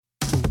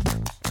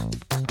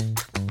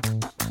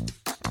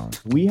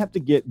We have to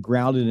get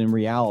grounded in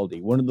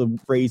reality. One of the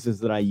phrases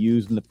that I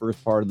use in the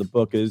first part of the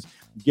book is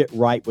get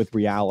right with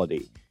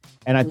reality.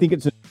 And I think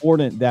it's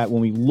important that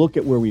when we look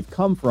at where we've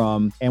come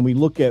from and we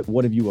look at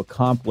what have you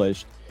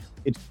accomplished,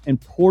 it's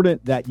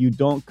important that you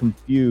don't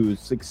confuse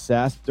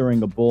success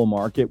during a bull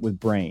market with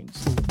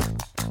brains.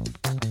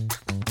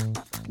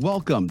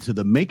 Welcome to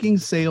the Making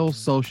Sales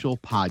Social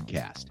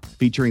podcast,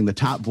 featuring the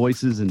top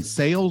voices in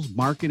sales,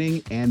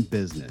 marketing, and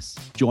business.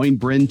 Join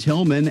Bryn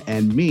Tillman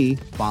and me,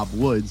 Bob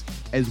Woods,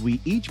 as we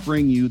each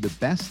bring you the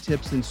best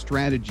tips and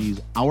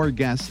strategies our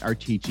guests are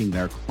teaching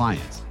their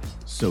clients,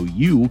 so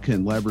you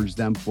can leverage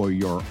them for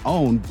your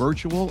own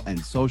virtual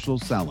and social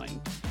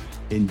selling.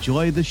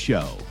 Enjoy the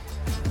show.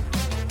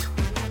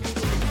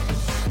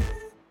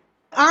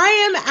 I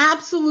am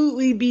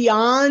absolutely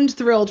beyond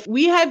thrilled.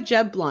 We have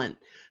Jeb Blount,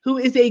 who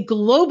is a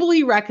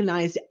globally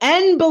recognized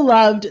and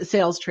beloved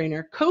sales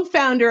trainer,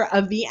 co-founder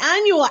of the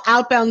annual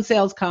Outbound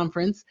Sales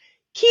Conference,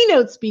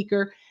 keynote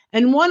speaker,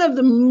 and one of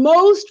the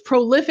most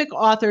prolific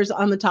authors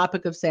on the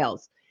topic of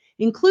sales,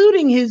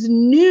 including his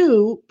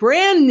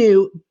brand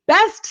new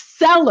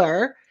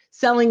bestseller,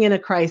 Selling in a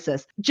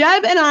Crisis.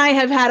 Jeb and I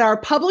have had our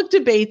public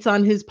debates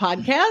on his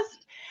podcast,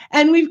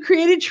 and we've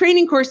created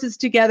training courses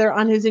together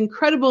on his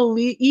incredible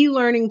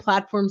e-learning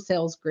platform,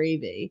 Sales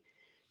Gravy.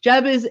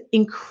 Jeb is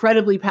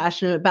incredibly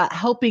passionate about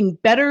helping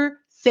better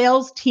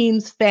sales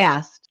teams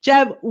fast.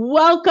 Jeb,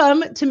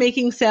 welcome to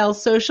Making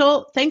Sales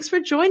Social. Thanks for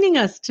joining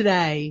us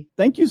today.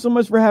 Thank you so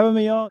much for having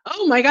me on.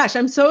 Oh my gosh,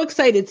 I'm so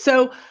excited.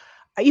 So,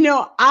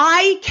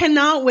 I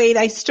cannot wait.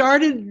 I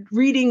started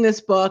reading this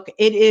book.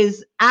 It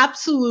is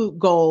absolute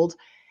gold.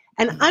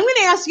 And I'm going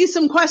to ask you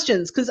some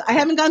questions because I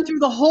haven't gone through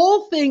the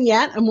whole thing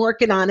yet. I'm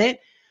working on it.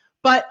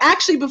 But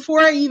actually, before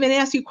I even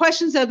ask you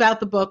questions about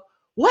the book,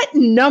 what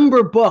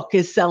number book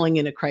is Selling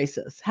in a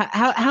Crisis?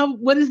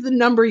 What is the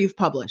number you've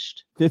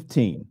published?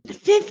 15.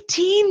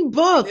 15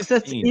 books. 15.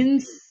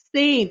 That's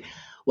insane.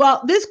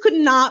 Well, this could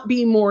not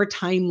be more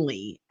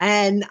timely.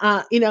 And,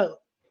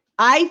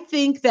 I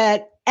think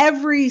that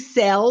every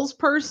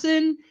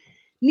salesperson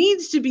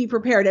needs to be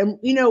prepared. And,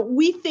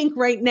 we think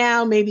right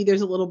now, maybe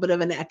there's a little bit of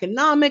an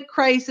economic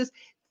crisis.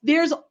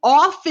 There's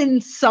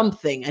often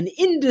something, an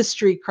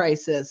industry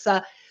crisis.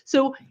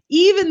 So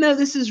even though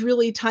this is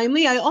really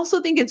timely, I also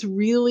think it's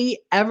really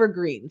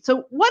evergreen.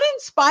 So what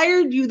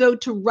inspired you, though,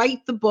 to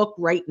write the book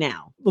right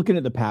now? Looking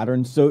at the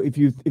patterns. So if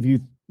you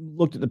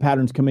looked at the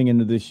patterns coming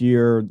into this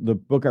year, the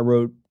book I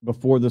wrote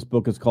before this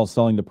book is called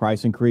Selling the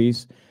Price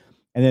Increase.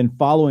 And then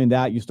following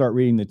that, you start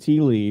reading the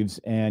tea leaves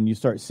and you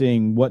start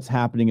seeing what's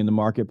happening in the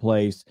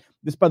marketplace.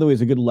 This, by the way,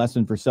 is a good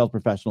lesson for sales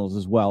professionals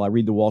as well. I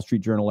read the Wall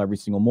Street Journal every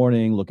single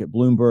morning, look at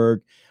Bloomberg.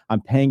 I'm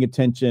paying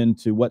attention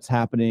to what's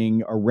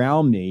happening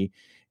around me.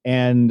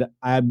 And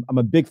I'm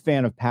a big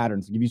fan of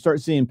patterns. If you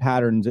start seeing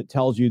patterns, it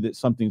tells you that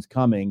something's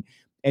coming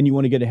and you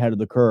want to get ahead of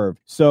the curve.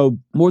 So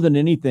more than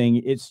anything,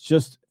 it's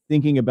just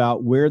thinking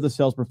about where the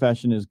sales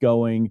profession is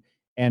going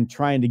and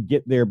trying to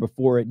get there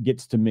before it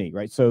gets to me,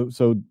 right? So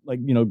like,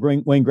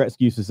 Wayne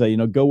Gretzky used to say,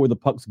 go where the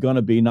puck's going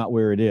to be, not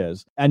where it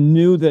is. I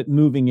knew that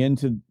moving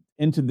into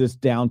this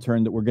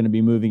downturn that we're going to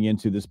be moving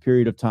into, this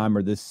period of time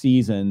or this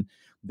season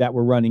that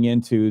we're running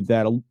into,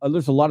 that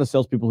there's a lot of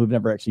salespeople who've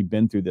never actually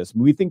been through this.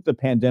 We think the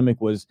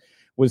pandemic was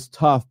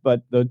tough,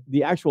 but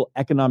the actual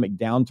economic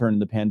downturn in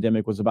the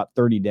pandemic was about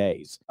 30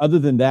 days. Other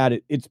than that,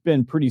 it's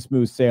been pretty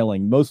smooth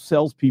sailing. Most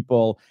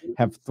salespeople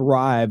have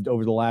thrived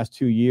over the last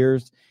 2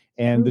 years.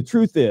 And the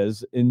truth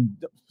is, and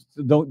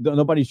don't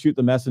nobody shoot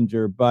the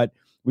messenger, but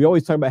we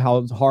always talk about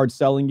how hard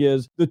selling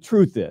is. The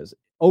truth is,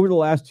 over the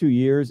last 2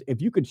 years,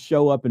 if you could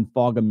show up and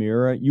fog a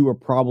mirror, you are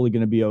probably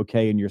going to be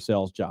okay in your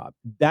sales job.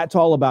 That's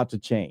all about to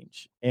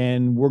change.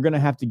 And we're going to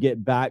have to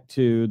get back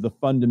to the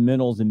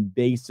fundamentals and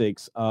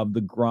basics of the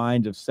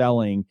grind of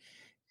selling.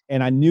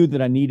 And I knew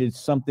that I needed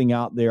something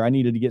out there. I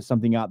needed to get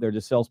something out there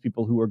to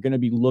salespeople who are going to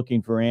be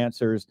looking for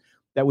answers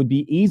that would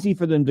be easy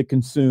for them to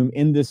consume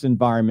in this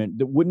environment,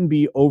 that wouldn't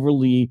be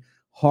overly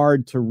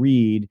hard to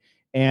read,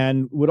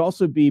 and would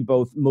also be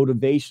both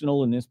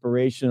motivational and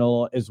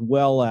inspirational, as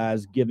well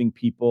as giving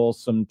people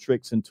some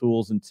tricks and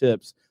tools and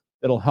tips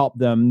that'll help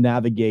them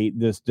navigate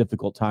this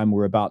difficult time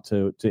we're about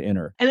to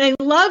enter. And I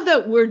love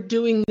that we're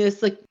doing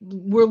this, like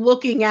we're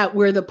looking at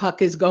where the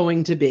puck is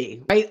going to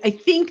be, right? I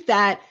think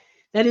that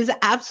is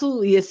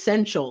absolutely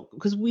essential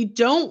because we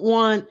don't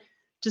want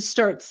to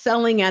start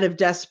selling out of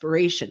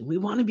desperation. We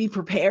want to be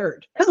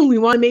prepared. We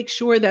want to make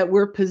sure that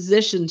we're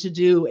positioned to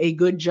do a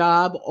good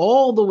job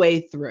all the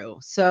way through.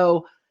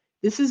 So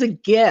this is a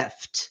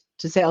gift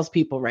to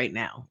salespeople right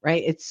now,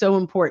 right? It's so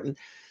important.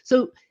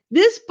 So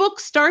this book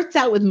starts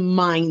out with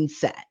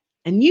mindset,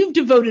 and you've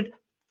devoted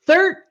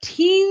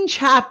 13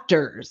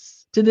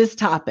 chapters to this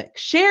topic.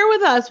 Share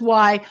with us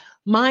why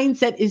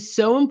mindset is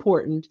so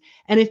important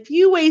and a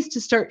few ways to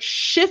start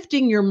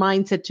shifting your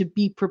mindset to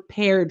be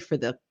prepared for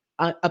the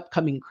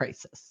upcoming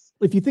crisis.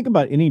 If you think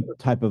about any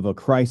type of a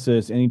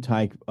crisis, any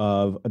type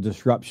of a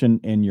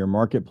disruption in your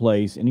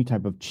marketplace, any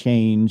type of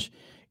change,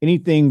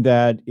 anything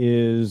that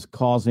is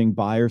causing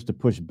buyers to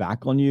push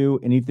back on you,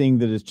 anything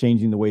that is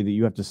changing the way that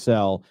you have to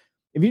sell,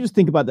 if you just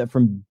think about that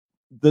from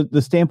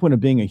the standpoint of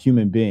being a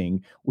human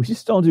being, we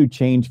just don't do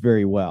change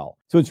very well.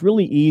 So it's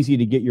really easy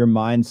to get your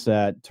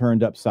mindset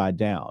turned upside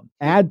down.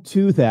 Add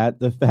to that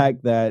the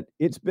fact that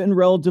it's been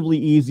relatively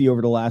easy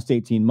over the last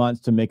 18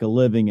 months to make a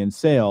living in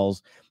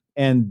sales,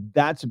 and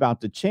that's about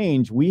to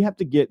change. We have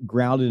to get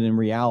grounded in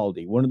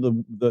reality. One of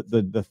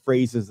the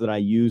phrases that I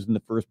use in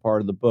the first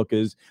part of the book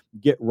is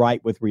get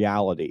right with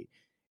reality.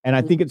 And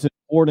I think it's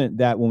important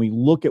that when we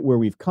look at where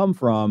we've come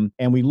from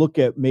and we look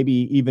at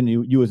maybe even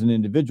you as an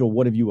individual,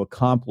 what have you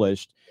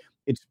accomplished?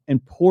 It's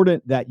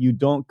important that you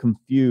don't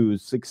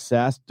confuse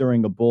success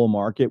during a bull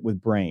market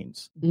with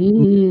brains.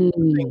 Mm.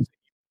 Things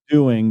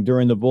doing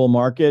during the bull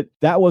market,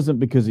 that wasn't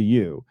because of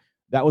you.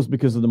 That was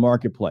because of the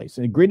marketplace.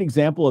 And a great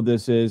example of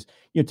this is,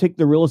 take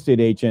the real estate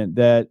agent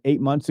that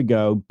 8 months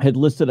ago had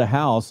listed a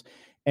house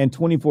and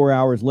 24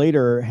 hours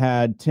later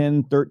had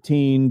 10,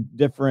 13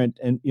 different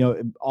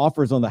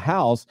offers on the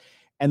house.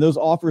 And those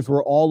offers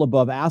were all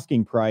above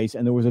asking price,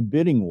 and there was a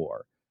bidding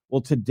war.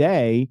 Well,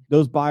 today,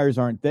 those buyers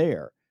aren't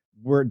there.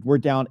 We're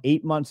down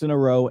 8 months in a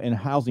row in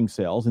housing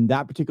sales in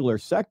that particular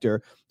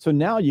sector. So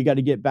now you got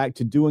to get back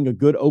to doing a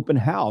good open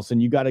house,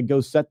 and you got to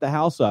go set the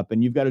house up,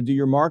 and you've got to do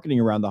your marketing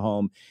around the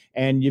home,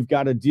 and you've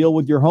got to deal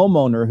with your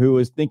homeowner who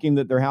is thinking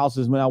that their house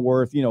is now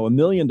worth, $1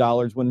 million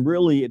when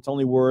really it's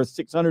only worth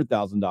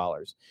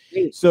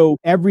 $600,000. So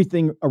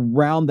everything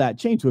around that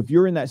changed. So if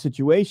you're in that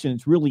situation,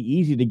 it's really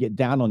easy to get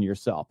down on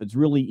yourself. It's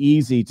really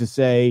easy to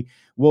say,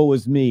 woe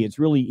is me. It's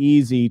really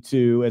easy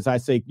to, as I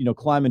say,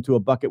 climb into a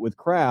bucket with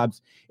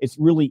crabs. It's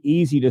really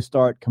easy to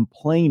start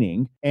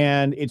complaining,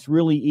 and it's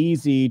really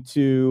easy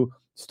to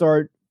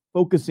start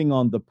focusing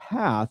on the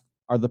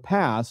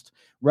past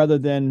rather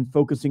than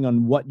focusing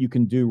on what you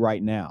can do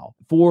right now.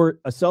 For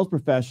a sales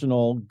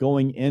professional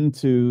going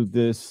into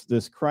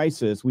this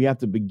crisis, we have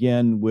to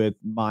begin with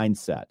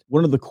mindset.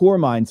 One of the core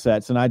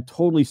mindsets, and I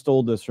totally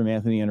stole this from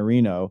Anthony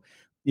Iannarino,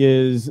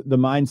 is the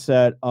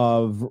mindset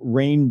of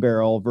rain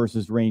barrel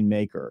versus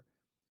rainmaker.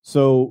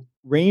 So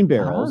rain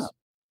barrels,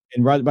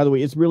 and by the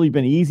way, it's really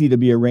been easy to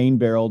be a rain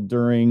barrel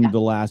during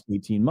the last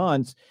 18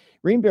 months.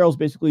 Rain barrels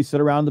basically sit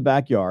around the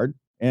backyard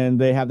and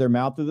they have their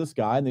mouth to the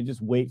sky and they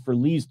just wait for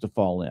leaves to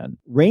fall in.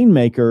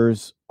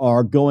 Rainmakers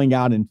are going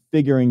out and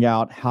figuring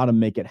out how to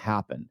make it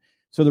happen.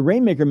 So the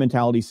rainmaker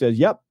mentality says,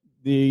 yep,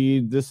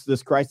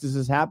 this crisis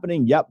is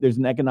happening. Yep, there's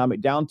an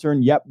economic downturn.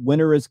 Yep,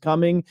 winter is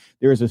coming.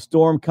 There is a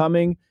storm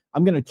coming.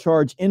 I'm going to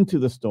charge into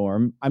the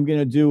storm. I'm going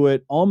to do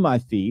it on my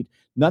feet.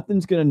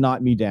 Nothing's going to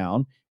knock me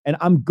down. And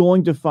I'm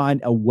going to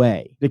find a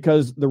way,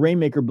 because the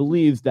rainmaker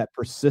believes that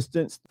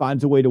persistence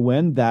finds a way to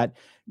win, that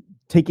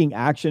taking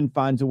action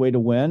finds a way to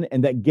win,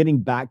 and that getting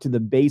back to the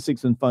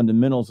basics and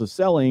fundamentals of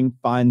selling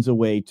finds a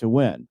way to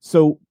win.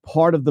 So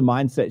part of the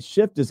mindset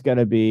shift is going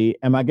to be,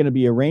 am I going to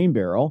be a rain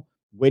barrel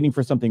waiting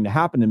for something to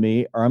happen to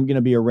me, or I'm going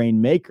to be a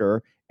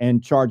rainmaker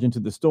and charge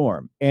into the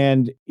storm?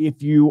 And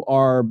if you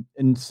are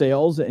in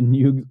sales and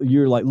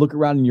you're like, look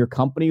around in your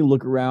company,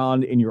 look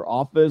around in your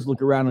office,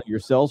 look around on your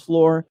sales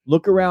floor,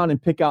 look around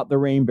and pick out the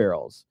rain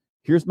barrels.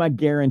 Here's my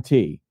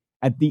guarantee.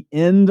 At the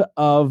end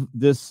of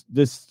this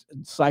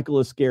cycle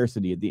of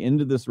scarcity, at the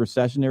end of this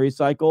recessionary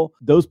cycle,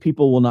 those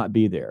people will not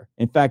be there.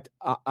 In fact,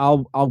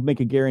 I'll make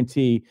a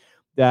guarantee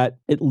that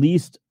at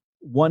least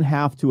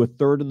 1/2 to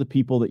 1/3 of the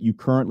people that you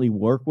currently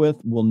work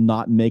with will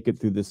not make it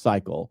through this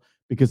cycle,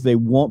 because they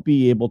won't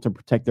be able to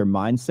protect their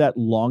mindset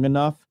long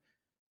enough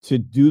to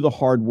do the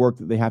hard work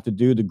that they have to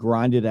do to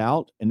grind it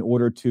out in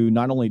order to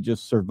not only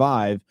just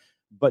survive,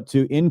 but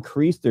to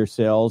increase their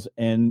sales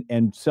and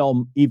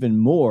sell even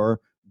more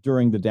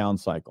during the down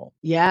cycle.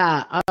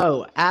 Yeah.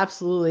 Oh,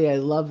 absolutely. I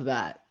love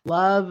that.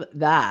 Love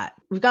that.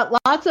 We've got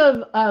lots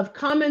of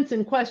comments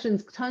and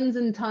questions, tons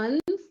and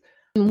tons.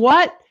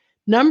 What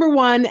number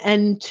 1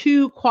 and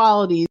 2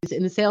 qualities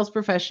in a sales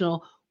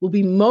professional will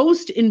be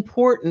most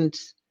important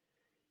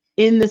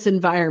in this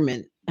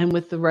environment and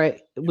with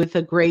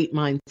a great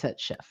mindset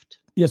shift?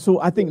 Yeah,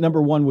 so I think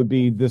number 1 would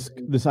be this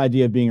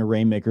idea of being a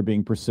rainmaker,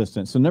 being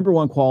persistent. So number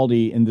 1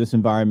 quality in this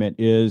environment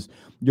is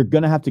you're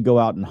going to have to go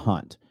out and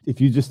hunt. If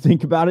you just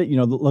think about it,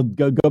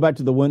 go back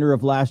to the winter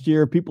of last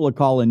year, people are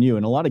calling you.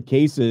 In a lot of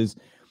cases,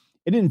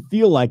 it didn't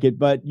feel like it,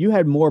 but you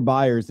had more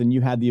buyers than you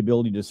had the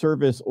ability to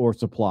service or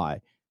supply.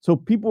 So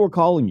people were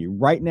calling you.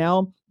 Right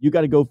now, you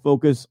got to go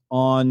focus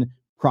on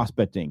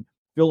prospecting.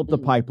 Fill up the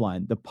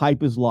pipeline. The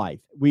pipe is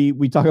life. We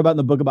talk about in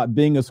the book about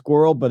being a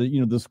squirrel, but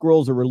the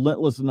squirrels are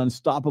relentless and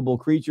unstoppable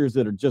creatures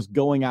that are just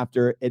going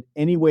after it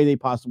any way they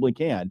possibly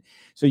can.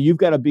 So you've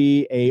got to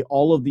be a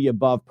all of the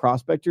above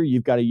prospector.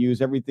 You've got to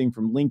use everything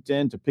from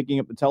LinkedIn to picking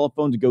up the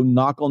telephone to go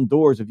knock on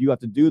doors if you have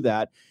to do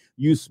that.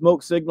 Use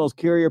smoke signals,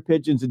 carrier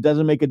pigeons. It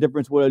doesn't make a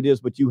difference what it is,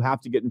 but you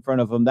have to get in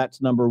front of them.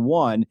 That's number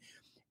 1.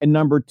 And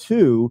number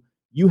 2,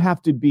 you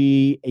have to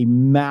be a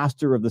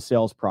master of the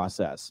sales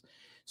process.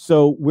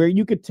 So where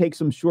you could take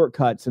some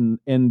shortcuts in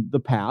the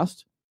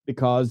past,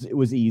 because it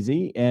was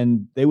easy,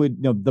 and they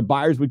would, the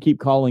buyers would keep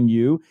calling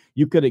you.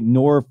 You could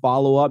ignore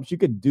follow-ups. You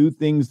could do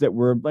things that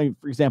were, like,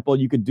 for example,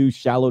 you could do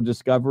shallow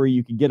discovery.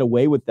 You could get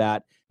away with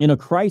that. In a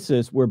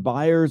crisis where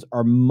buyers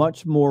are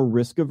much more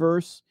risk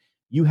averse,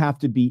 you have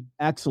to be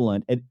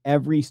excellent at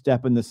every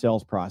step in the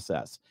sales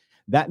process.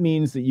 That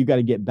means that you got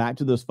to get back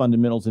to those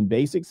fundamentals and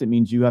basics. It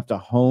means you have to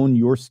hone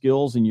your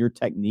skills and your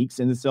techniques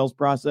in the sales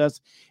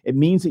process. It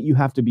means that you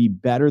have to be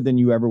better than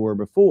you ever were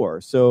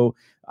before. So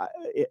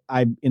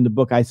in the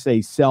book, I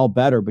say sell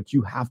better, but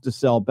you have to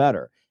sell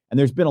better. And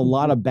there's been a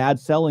lot of bad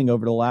selling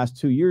over the last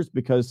 2 years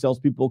because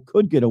salespeople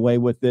could get away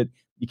with it.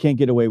 You can't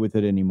get away with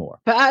it anymore.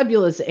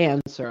 Fabulous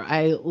answer.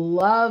 I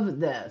love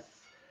this.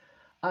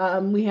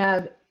 We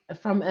have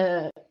from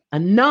an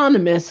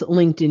anonymous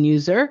LinkedIn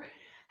user,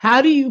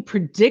 how do you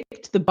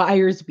predict the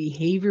buyer's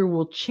behavior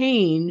will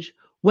change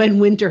when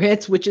winter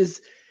hits, which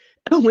is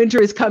winter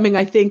is coming,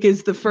 I think,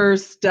 is the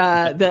first,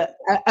 the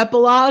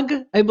epilogue,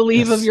 I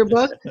believe, of your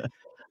book.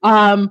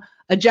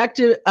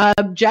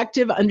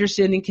 Objective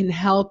understanding can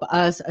help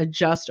us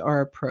adjust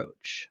our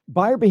approach.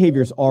 Buyer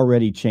behavior is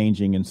already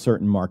changing in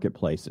certain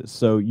marketplaces.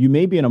 So you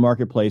may be in a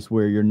marketplace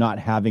where you're not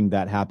having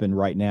that happen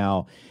right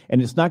now,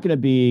 and it's not going to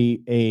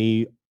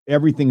be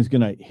everything's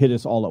going to hit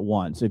us all at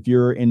once. If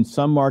you're in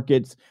some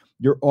markets,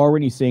 you're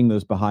already seeing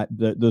those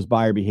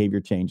buyer behavior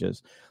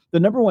changes. The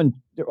number one,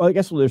 I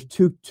guess, there's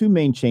two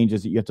main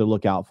changes that you have to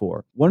look out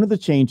for. One of the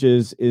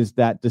changes is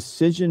that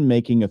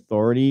decision-making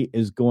authority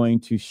is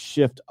going to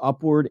shift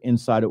upward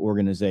inside of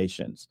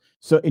organizations.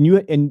 So,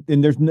 and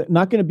there's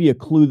not going to be a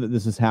clue that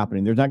this is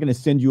happening. They're not going to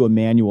send you a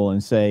manual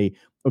and say,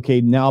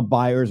 okay, now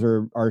buyers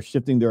are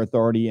shifting their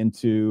authority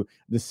into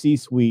the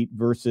C-suite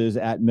versus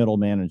at middle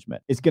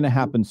management. It's going to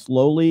happen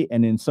slowly,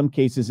 and in some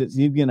cases, it's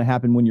even going to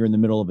happen when you're in the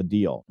middle of a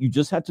deal. You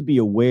just have to be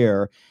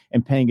aware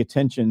and paying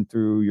attention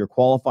through your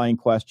qualifying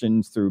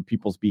questions, through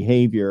people's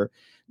behavior,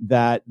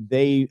 that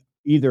they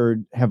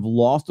either have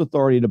lost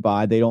authority to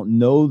buy, they don't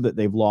know that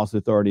they've lost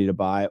authority to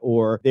buy,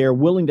 or they're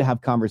willing to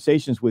have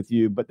conversations with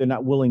you, but they're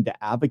not willing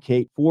to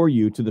advocate for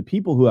you to the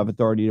people who have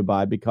authority to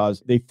buy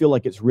because they feel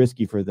like it's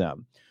risky for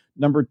them.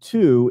 Number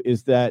two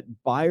is that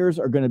buyers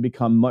are going to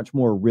become much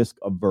more risk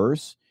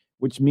averse,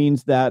 which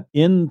means that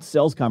in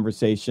sales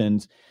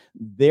conversations,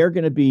 they're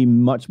going to be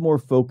much more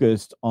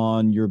focused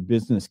on your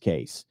business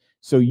case.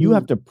 So you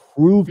have to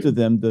prove to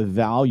them the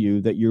value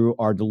that you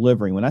are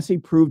delivering. When I say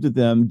prove to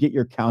them, get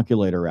your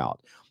calculator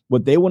out.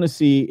 What they want to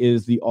see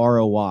is the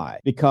ROI,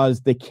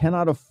 because they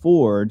cannot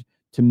afford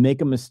to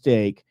make a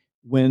mistake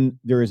when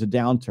there is a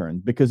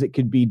downturn, because it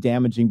could be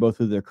damaging both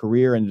to their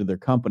career and to their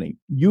company.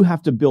 You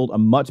have to build a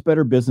much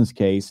better business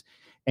case,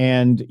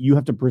 and you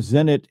have to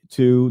present it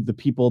to the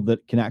people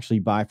that can actually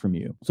buy from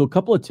you. So a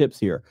couple of tips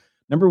here.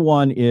 Number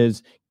one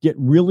is get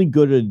really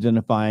good at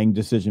identifying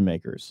decision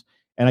makers.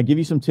 And I give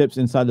you some tips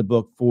inside the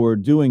book for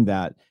doing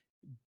that.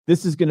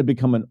 This is going to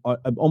become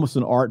almost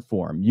an art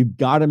form. You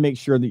got to make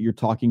sure that you're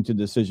talking to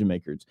decision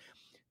makers.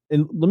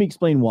 And let me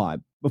explain why.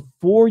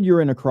 Before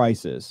you're in a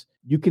crisis,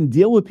 you can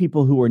deal with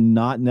people who are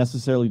not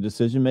necessarily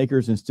decision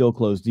makers and still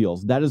close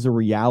deals. That is a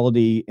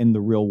reality in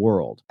the real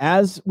world.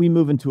 As we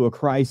move into a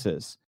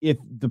crisis, if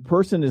the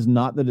person is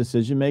not the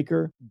decision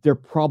maker, they're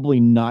probably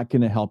not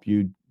going to help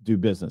you do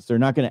business. They're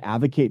not going to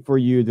advocate for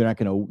you. They're not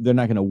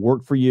going to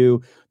work for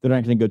you. They're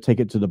not going to go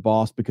take it to the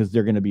boss because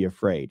they're going to be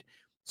afraid.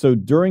 So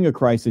during a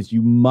crisis,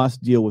 you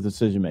must deal with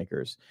decision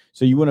makers.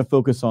 So you want to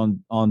focus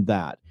on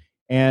that.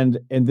 And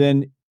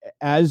then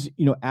as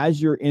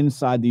you're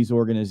inside these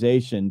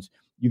organizations,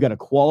 you got to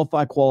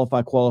qualify,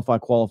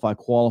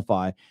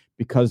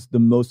 because the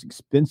most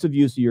expensive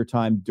use of your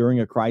time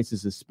during a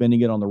crisis is spending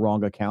it on the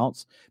wrong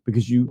accounts,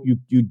 because you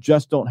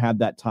just don't have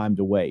that time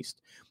to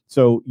waste.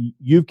 So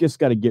you've just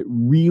got to get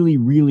really,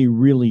 really,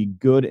 really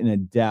good and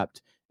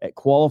adept at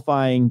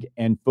qualifying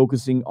and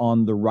focusing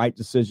on the right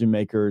decision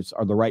makers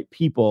or the right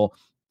people,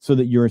 so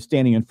that you're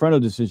standing in front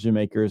of decision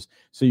makers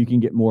so you can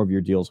get more of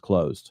your deals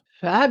closed.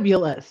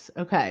 Fabulous.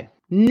 Okay.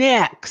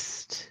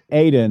 Next.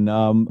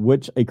 Aiden,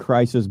 which a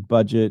crisis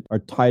budget are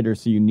tighter,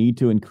 so you need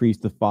to increase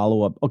the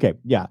follow-up? Okay,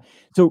 yeah.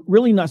 So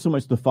really not so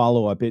much the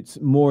follow-up, it's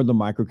more the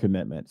micro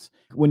commitments.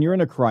 When you're in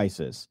a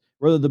crisis,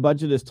 whether the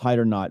budget is tight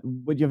or not,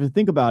 what you have to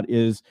think about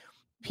is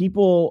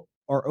people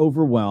are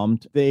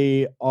overwhelmed.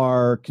 They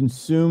are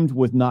consumed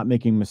with not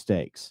making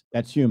mistakes.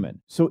 That's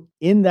human. So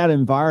in that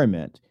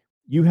environment,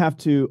 you have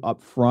to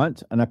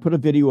upfront, and I put a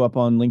video up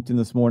on LinkedIn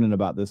this morning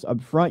about this.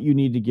 Upfront, you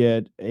need to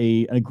get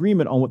an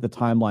agreement on what the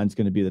timeline is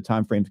going to be, the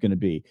time frame is going to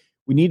be.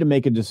 We need to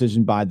make a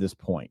decision by this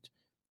point,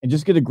 and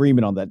just get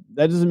agreement on that.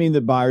 That doesn't mean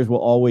that buyers will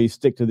always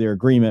stick to their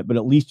agreement, but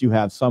at least you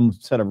have some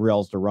set of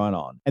rails to run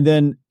on. And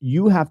then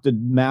you have to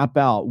map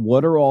out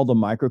what are all the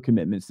micro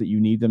commitments that you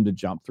need them to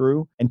jump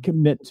through and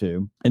commit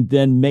to, and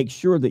then make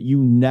sure that you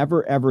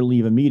never, ever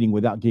leave a meeting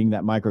without getting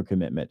that micro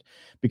commitment.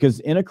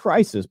 Because in a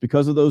crisis,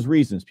 because of those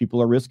reasons,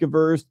 people are risk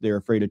averse, they're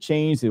afraid of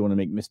change, they want to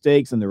make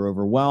mistakes, and they're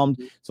overwhelmed.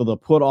 So they'll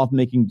put off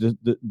making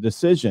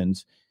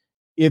decisions.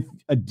 If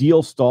a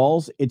deal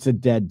stalls, it's a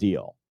dead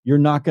deal. you're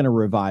not going to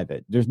revive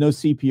it. There's no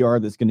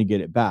CPR that's going to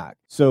get it back.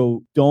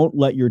 So don't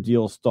let your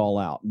deal stall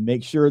out.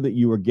 Make sure that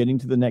you are getting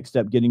to the next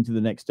step, getting to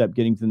the next step,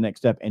 getting to the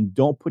next step, and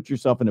don't put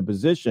yourself in a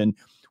position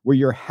where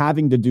you're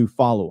having to do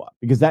follow-up,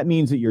 because that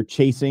means that you're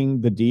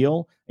chasing the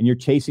deal and you're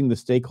chasing the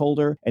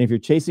stakeholder. And if you're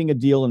chasing a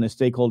deal and a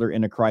stakeholder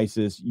in a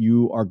crisis,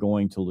 you are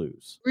going to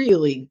lose.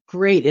 Really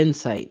great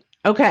insight.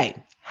 Okay.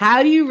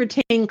 How do you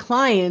retain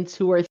clients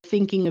who are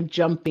thinking of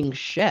jumping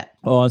ship?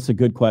 Oh, that's a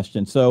good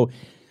question. So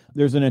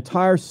there's an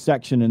entire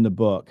section in the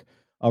book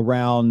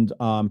around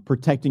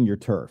protecting your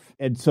turf.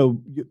 And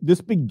so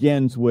this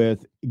begins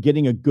with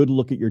getting a good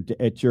look at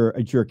your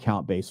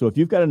account base. So if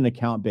you've got an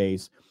account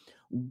base,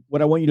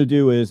 what I want you to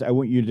do is I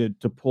want you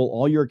to pull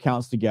all your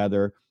accounts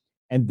together,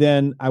 and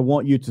then I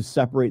want you to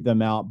separate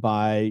them out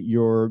by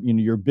your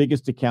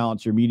biggest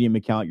accounts, your medium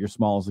account, your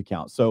smallest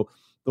account. So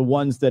the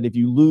ones that if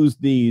you lose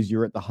these,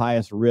 you're at the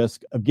highest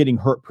risk of getting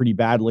hurt pretty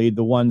badly.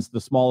 The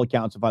small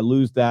accounts, if I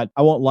lose that,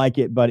 I won't like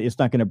it, but it's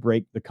not going to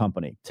break the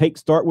company.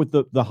 Start with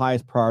the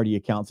highest priority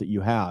accounts that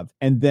you have.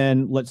 And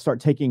then let's start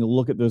taking a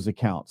look at those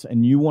accounts.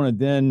 And you want to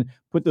then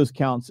put those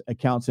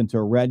accounts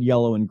into red,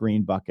 yellow, and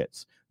green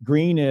buckets.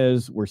 Green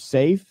is we're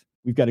safe.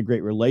 We've got a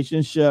great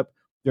relationship.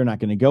 They're not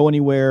going to go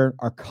anywhere.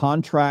 Our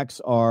contracts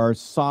are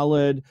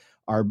solid.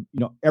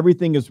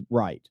 Everything is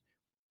right.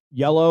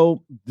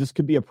 Yellow, this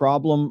could be a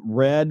problem.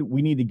 Red,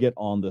 we need to get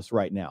on this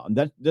right now.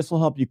 And this will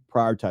help you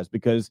prioritize,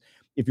 because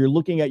if you're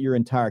looking at your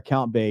entire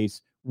account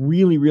base,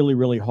 really, really,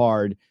 really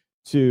hard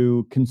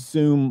to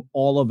consume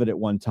all of it at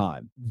one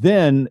time.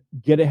 Then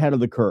get ahead of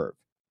the curve.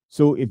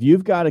 So if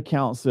you've got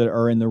accounts that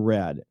are in the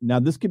red, now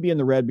this could be in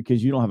the red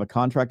because you don't have a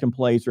contract in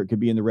place, or it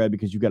could be in the red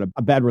because you've got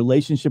a bad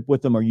relationship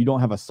with them, or you don't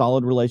have a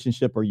solid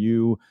relationship, or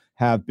you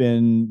have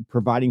been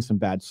providing some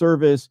bad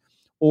service,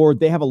 or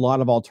they have a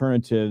lot of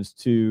alternatives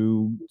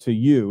to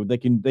you. They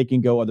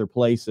can go other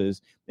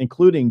places,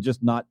 including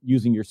just not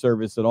using your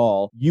service at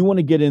all. You want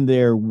to get in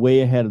there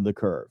way ahead of the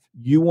curve.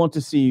 You want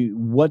to see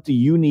what do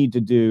you need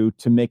to do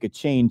to make a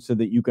change so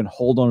that you can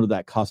hold on to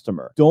that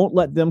customer. Don't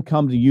let them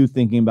come to you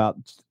thinking about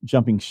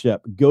jumping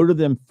ship. Go to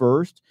them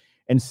first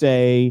and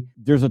say,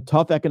 there's a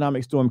tough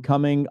economic storm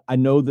coming. I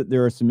know that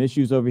there are some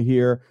issues over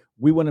here.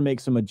 We want to make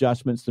some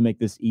adjustments to make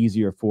this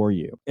easier for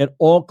you. At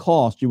all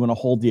costs, you want to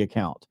hold the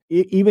account.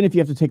 Even if you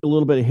have to take a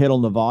little bit of hit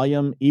on the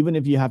volume, even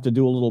if you have to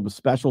do a little bit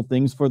special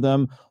things for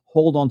them,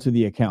 hold on to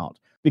the account.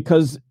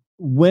 Because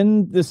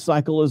when this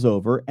cycle is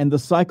over, and the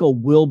cycle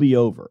will be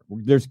over,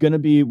 we're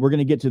going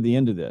to get to the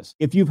end of this.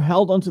 If you've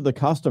held onto the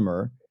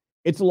customer,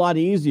 it's a lot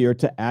easier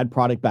to add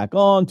product back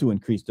on, to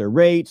increase their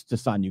rates, to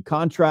sign new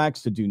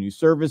contracts, to do new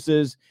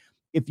services.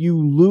 If you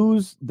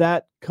lose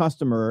that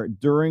customer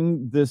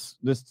during this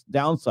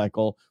down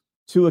cycle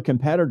to a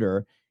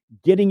competitor,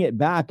 getting it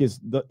back is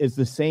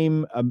the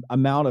same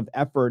amount of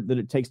effort that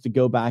it takes to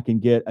go back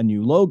and get a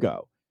new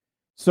logo.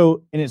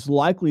 So, and it's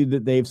likely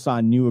that they've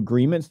signed new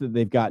agreements, that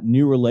they've got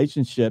new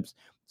relationships.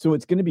 So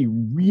it's going to be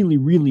really,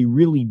 really,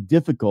 really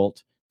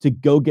difficult to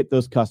go get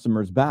those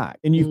customers back.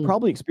 And you've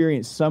probably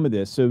experienced some of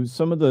this. So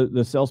some of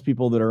the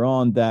salespeople that are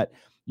on that,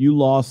 you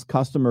lost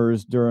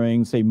customers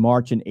during, say,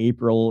 March and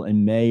April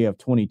and May of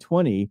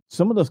 2020.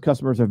 Some of those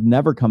customers have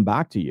never come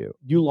back to you.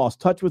 You lost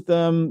touch with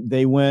them.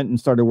 They went and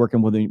started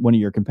working with one of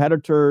your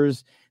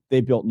competitors.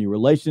 They built new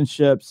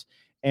relationships.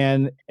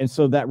 And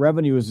so that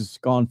revenue is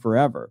just gone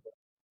forever.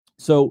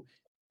 So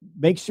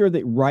make sure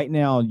that right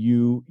now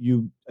you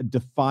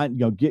define,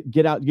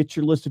 get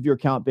your list of your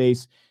account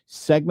base,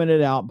 segment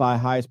it out by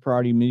highest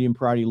priority, medium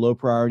priority, low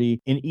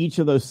priority. In each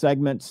of those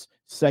segments,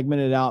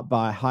 segment it out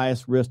by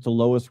highest risk to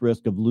lowest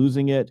risk of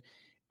losing it,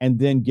 and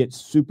then get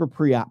super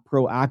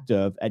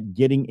proactive at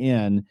getting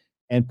in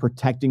and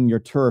protecting your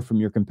turf from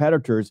your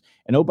competitors.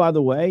 And oh, by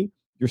the way,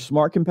 your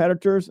smart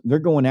competitors, they're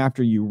going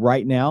after you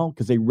right now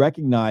because they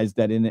recognize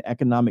that in an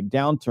economic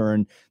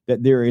downturn,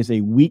 that there is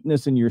a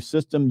weakness in your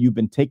system. You've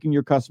been taking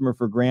your customer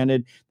for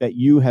granted, that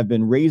you have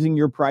been raising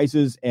your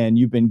prices and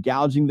you've been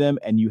gouging them,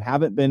 and you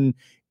haven't been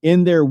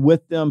in there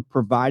with them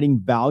providing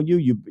value.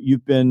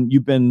 You've been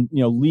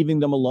leaving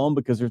them alone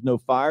because there's no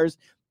fires.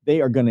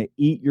 They are going to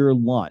eat your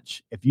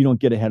lunch if you don't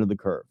get ahead of the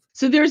curve.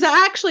 So there's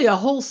actually a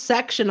whole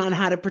section on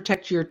how to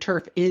protect your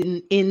turf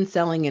in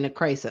selling in a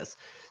crisis.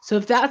 So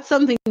if that's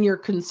something you're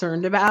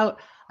concerned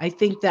about, I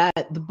think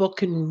that the book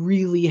can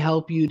really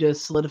help you to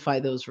solidify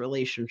those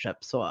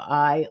relationships. So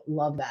I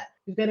love that.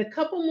 We've got a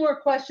couple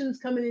more questions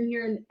coming in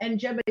here. And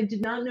Jeb, I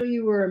did not know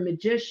you were a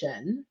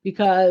magician,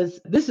 because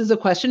this is a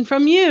question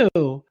from you.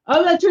 Oh,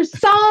 that's your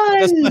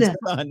son. That's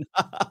my son.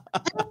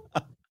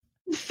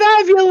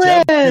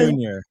 Fabulous. Jeb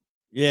Jr.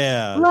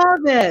 Yeah.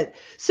 Love it.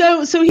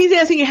 So he's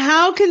asking,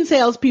 how can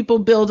salespeople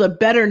build a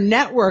better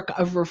network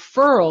of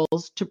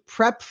referrals to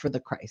prep for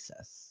the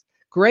crisis?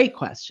 Great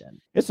question.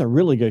 It's a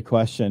really good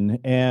question.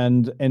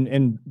 And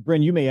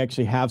Bryn, you may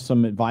actually have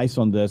some advice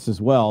on this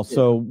as well. Yeah.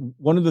 So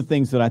one of the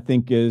things that I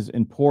think is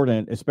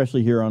important,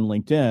 especially here on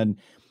LinkedIn,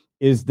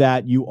 is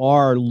that you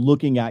are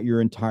looking at your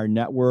entire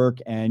network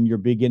and you're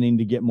beginning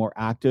to get more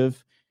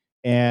active,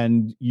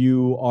 and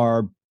you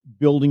are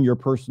building your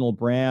personal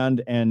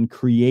brand and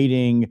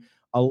creating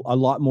a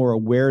lot more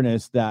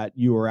awareness that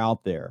you are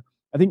out there.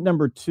 I think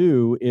number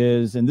two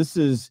is, and this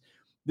is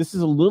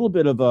a little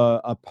bit of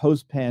a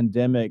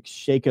post-pandemic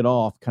shake it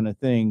off kind of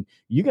thing.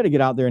 You got to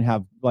get out there and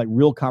have like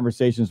real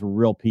conversations with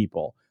real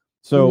people.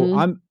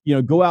 So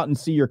go out and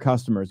see your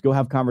customers, go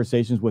have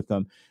conversations with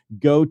them,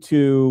 go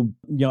to,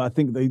 I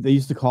think they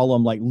used to call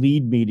them like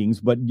lead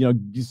meetings, but,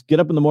 just get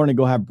up in the morning and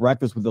go have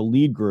breakfast with a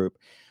lead group.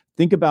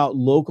 Think about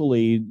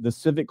locally the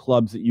civic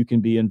clubs that you can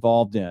be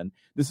involved in.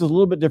 This is a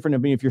little bit different. I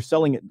mean, if you're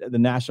selling at the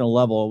national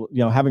level,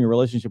 having a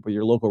relationship with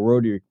your local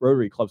Rotary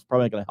Club is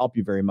probably not going to help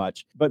you very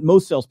much. But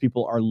most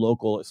salespeople are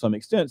local at some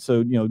extent.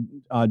 So,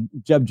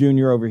 Jeb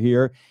Jr. over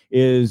here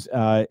is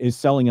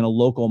selling in a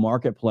local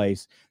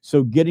marketplace.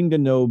 So getting to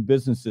know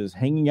businesses,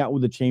 hanging out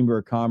with the Chamber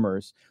of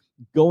Commerce,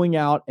 going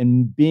out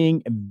and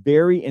being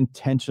very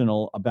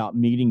intentional about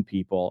meeting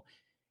people.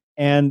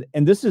 And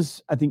this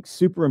is, I think,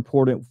 super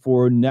important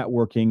for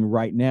networking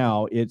right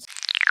now. It's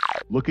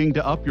looking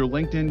to up your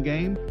LinkedIn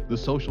game? The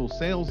Social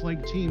Sales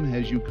Link team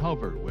has you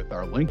covered with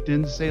our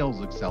LinkedIn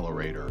Sales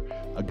Accelerator,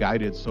 a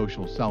guided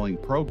social selling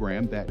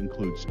program that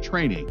includes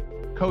training,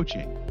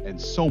 coaching,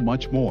 and so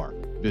much more.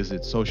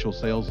 Visit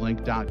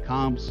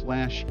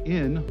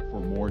socialsaleslink.com/in for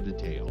more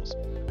details.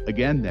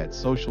 Again,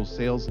 that's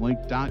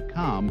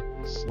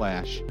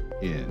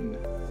socialsaleslink.com/in.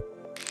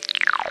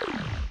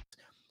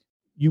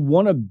 You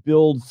want to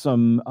build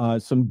some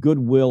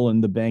goodwill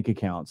in the bank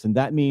accounts. And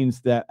that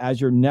means that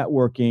as you're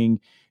networking,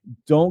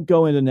 don't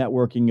go into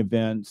networking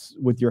events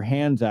with your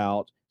hands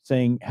out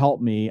saying,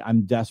 help me,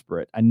 I'm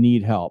desperate, I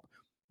need help.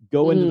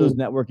 Go into those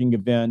networking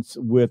events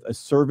with a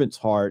servant's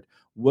heart.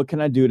 What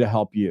can I do to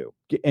help you?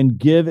 And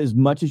give as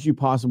much as you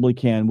possibly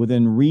can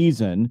within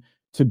reason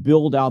to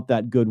build out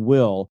that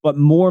goodwill. But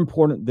more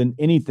important than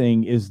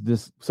anything is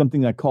this,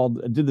 something I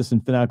did this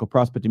in fanatical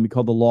prospecting, we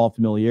call the law of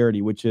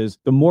familiarity, which is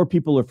the more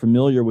people are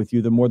familiar with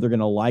you, the more they're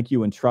going to like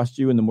you and trust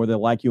you. And the more they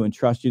like you and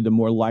trust you, the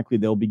more likely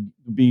they'll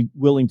be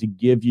willing to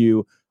give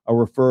you a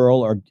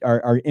referral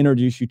or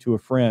introduce you to a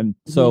friend.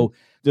 So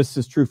this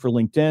is true for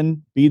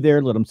LinkedIn. Be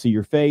there, let them see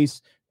your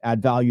face,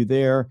 add value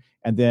there.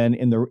 And then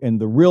in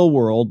the real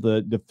world,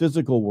 the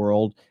physical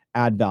world,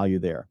 add value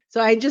there.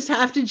 So I just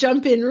have to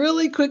jump in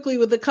really quickly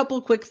with a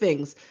couple quick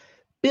things.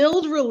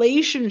 Build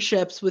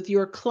relationships with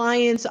your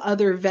clients'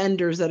 other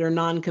vendors that are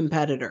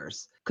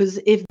non-competitors. Because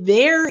if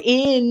they're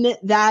in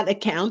that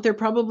account, they're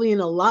probably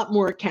in a lot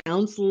more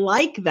accounts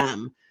like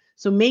them.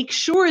 So make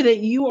sure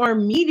that you are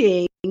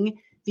meeting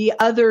the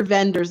other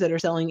vendors that are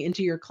selling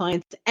into your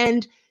clients,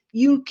 and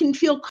you can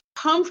feel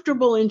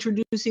comfortable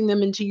introducing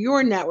them into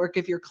your network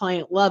if your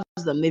client loves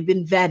them. They've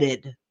been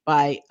vetted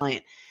by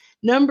client.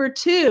 Number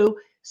two,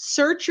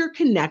 search your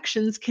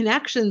connections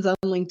on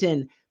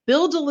LinkedIn.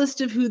 Build a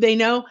list of who they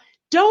know.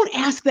 Don't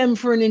ask them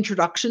for an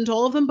introduction to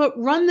all of them, but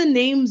run the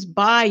names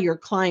by your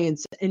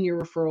clients and your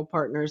referral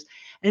partners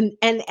and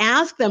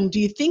ask them, do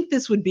you think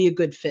this would be a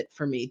good fit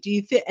for me? Do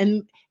you think,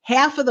 and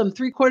half of them,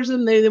 3/4 of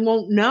them, they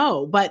won't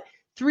know, but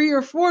 3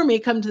 or 4 may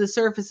come to the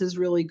surface as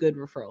really good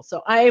referrals.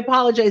 So I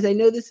apologize. I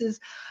know this is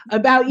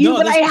about you,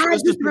 but I had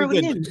to throw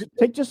it in.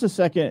 Take just a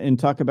second and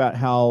talk about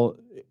how,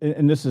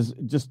 and this is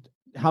just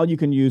how you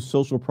can use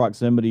social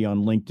proximity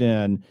on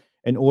LinkedIn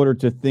in order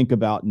to think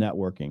about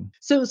networking.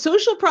 So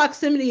social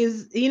proximity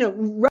is,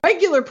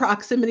 regular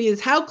proximity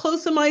is how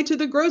close am I to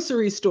the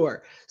grocery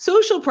store?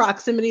 Social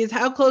proximity is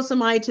how close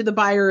am I to the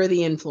buyer or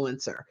the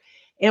influencer?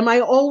 Am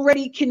I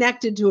already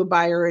connected to a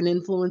buyer or an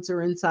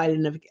influencer inside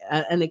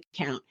an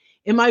account?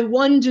 Am I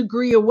 1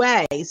 degree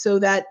away so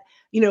that,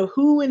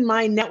 who in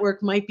my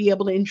network might be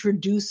able to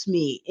introduce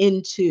me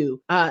into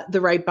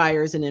the right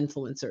buyers and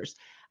influencers?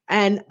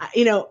 And,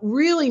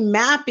 really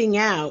mapping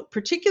out,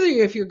 particularly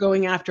if you're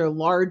going after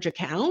large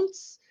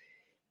accounts,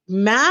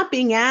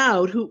 mapping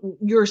out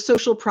your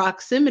social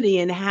proximity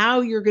and how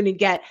you're going to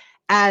get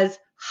as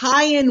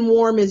high and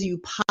warm as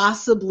you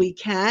possibly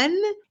can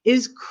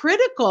is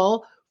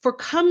critical for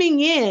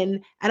coming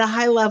in at a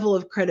high level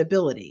of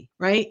credibility,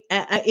 right?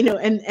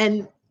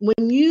 And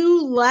when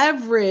you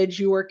leverage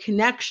your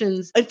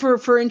connections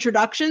for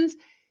introductions,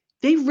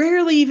 they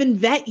rarely even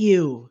vet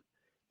you.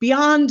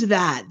 Beyond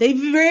that, they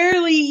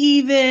rarely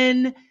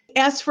even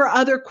ask for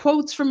other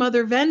quotes from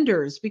other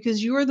vendors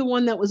because you're the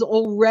one that was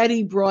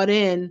already brought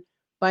in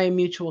by a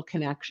mutual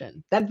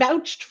connection that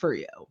vouched for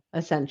you,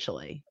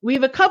 essentially. We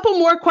have a couple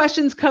more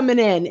questions coming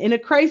in. In a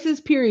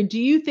crisis period,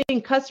 do you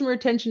think customer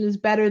retention is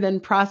better than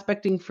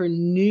prospecting for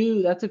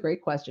that's a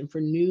great question, for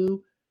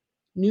new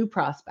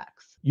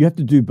prospects? You have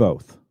to do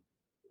both.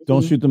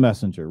 Don't shoot the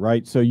messenger,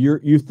 right? So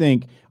you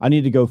think I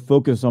need to go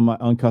focus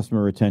on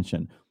customer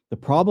retention. The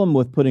problem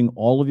with putting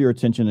all of your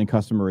attention in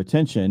customer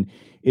retention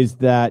is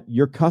that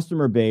your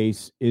customer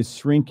base is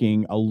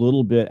shrinking a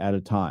little bit at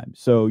a time.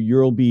 So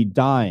you'll be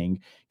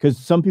dying because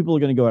some people are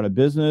going to go out of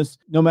business.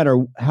 No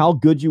matter how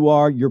good you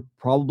are, you're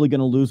probably going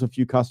to lose a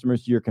few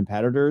customers to your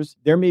competitors.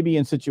 There may be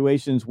in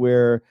situations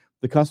where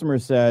the customer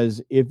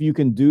says, if you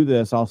can do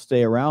this, I'll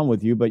stay around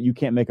with you, but you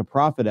can't make a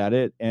profit at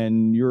it.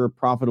 And you're a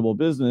profitable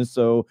business.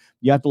 So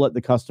you have to let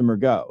the customer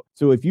go.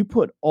 So if you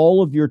put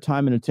all of your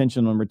time and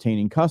attention on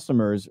retaining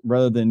customers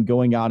rather than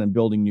going out and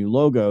building new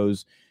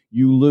logos,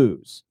 you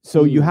lose.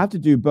 So you have to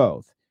do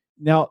both.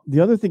 Now,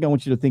 the other thing I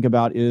want you to think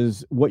about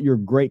is what your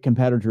great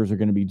competitors are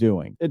going to be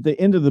doing. At the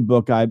end of the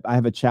book, I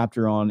have a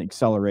chapter on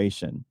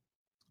acceleration.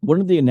 One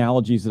of the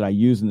analogies that I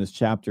use in this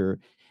chapter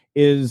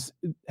is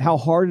how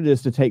hard it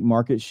is to take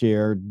market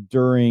share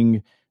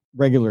during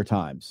regular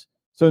times.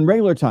 So in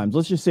regular times,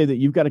 let's just say that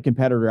you've got a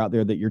competitor out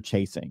there that you're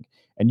chasing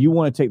and you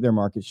want to take their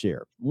market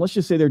share. Let's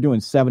just say they're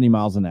doing 70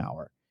 miles an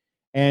hour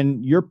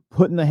and you're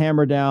putting the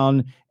hammer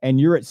down and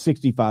you're at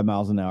 65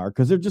 miles an hour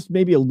because they're just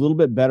maybe a little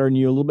bit better than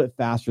you, a little bit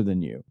faster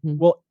than you.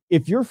 Well,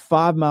 if you're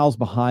 5 miles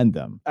behind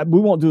them, we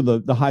won't do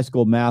the high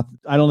school math,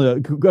 I don't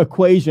know,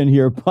 equation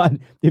here, but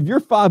if you're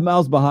 5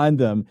 miles behind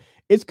them,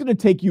 it's going to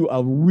take you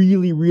a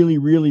really, really,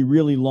 really,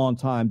 really long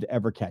time to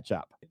ever catch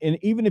up. And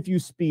even if you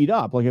speed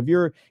up, like if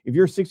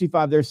you're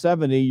 65, they're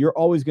 70, you're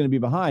always going to be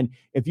behind.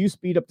 If you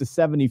speed up to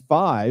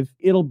 75,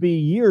 it'll be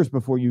years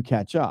before you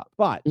catch up.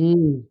 But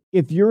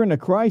if you're in a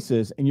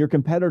crisis and your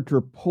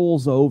competitor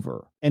pulls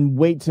over and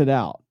waits it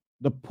out,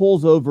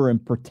 pulls over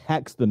and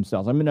protects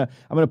themselves. I'm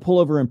gonna pull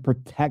over and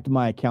protect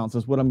my accounts.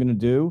 That's what I'm gonna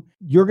do.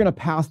 You're gonna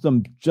pass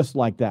them just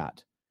like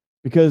that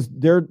because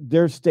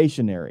they're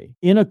stationary.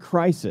 In a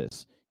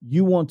crisis,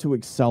 you want to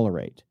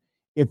accelerate.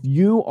 If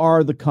you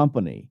are the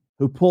company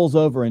who pulls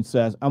over and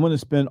says, I'm going to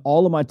spend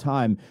all of my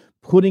time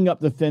putting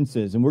up the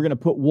fences and we're going to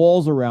put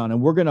walls around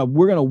and we're going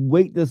to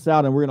wait this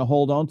out and we're going to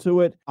hold on to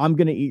it, I'm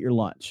going to eat your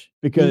lunch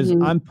because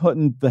I'm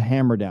putting the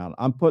hammer down.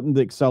 I'm putting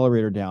the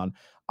accelerator down.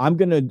 I'm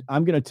going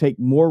to take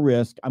more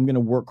risk. I'm going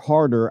to work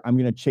harder. I'm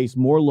going to chase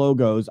more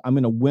logos. I'm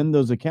going to win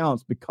those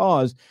accounts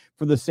because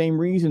for the same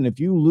reason, if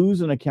you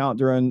lose an account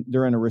during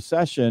a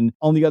recession,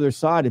 on the other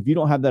side, if you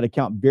don't have that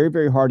account, very,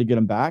 very hard to get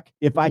them back.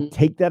 If I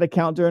take that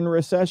account during a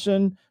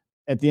recession,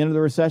 at the end of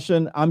the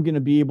recession, I'm going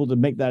to be able to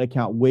make that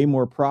account way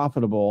more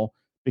profitable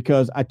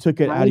because I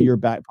took it out of your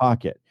back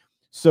pocket.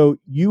 So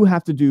you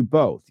have to do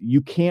both.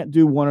 You can't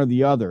do one or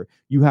the other.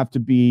 You have to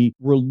be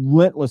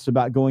relentless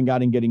about going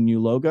out and getting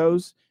new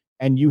logos.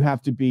 And you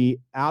have to be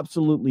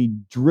absolutely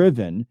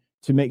driven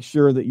to make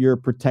sure that you're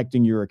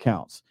protecting your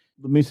accounts.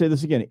 Let me say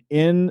this again.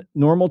 In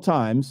normal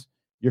times,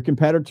 your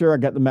competitor, I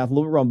got the math a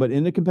little bit wrong, but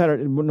in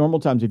normal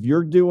times, if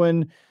you're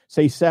doing,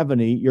 say,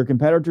 70, your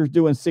competitor's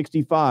doing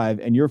 65,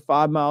 and you're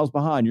 5 miles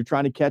behind, you're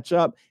trying to catch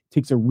up, it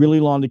takes a really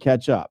long time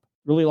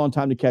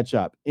to catch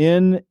up.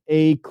 In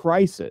a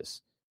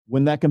crisis,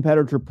 when that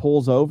competitor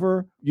pulls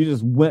over, you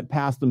just went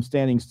past them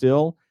standing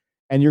still,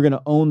 and you're going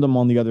to own them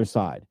on the other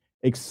side.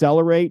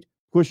 Accelerate,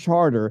 push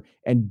harder,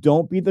 and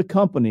don't be the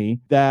company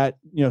that,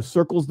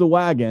 circles the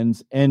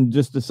wagons and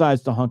just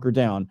decides to hunker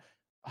down.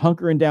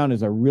 Hunkering down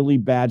is a really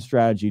bad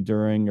strategy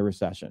during a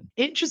recession.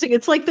 Interesting.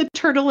 It's like the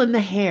turtle and the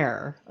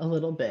hare a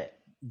little bit.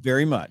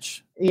 Very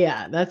much.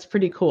 Yeah, that's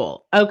pretty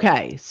cool.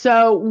 Okay.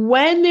 So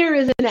when there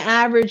is an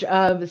average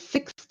of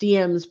 6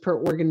 DMs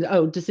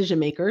per decision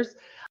makers,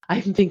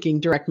 I'm thinking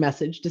direct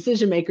message,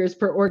 decision makers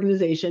per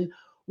organization,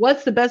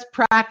 what's the best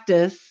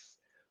practice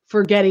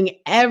for getting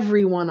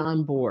everyone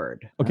on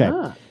board? Okay.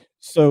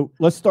 So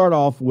let's start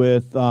off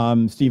with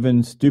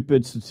Stephen's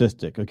stupid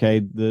statistic.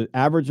 Okay. The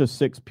average of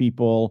 6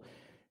 people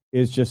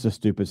is just a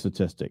stupid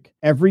statistic.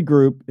 Every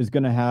group is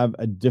going to have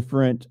a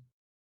different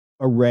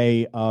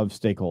array of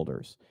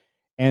stakeholders.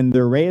 And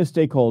the array of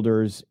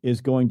stakeholders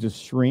is going to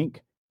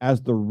shrink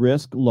as the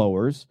risk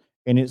lowers,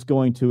 and it's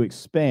going to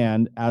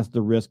expand as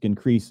the risk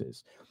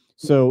increases.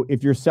 So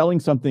if you're selling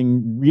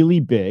something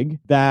really big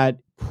that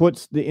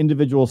puts the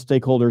individual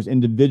stakeholders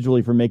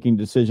individually for making a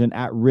decision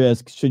at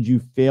risk, should you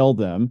fail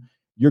them,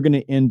 you're going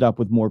to end up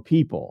with more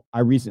people. I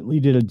recently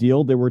did a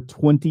deal. There were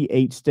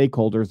 28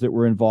 stakeholders that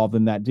were involved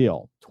in that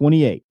deal.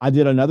 28. I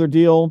did another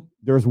deal.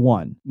 There's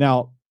 1.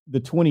 Now, the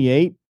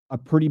 28, a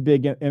pretty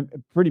big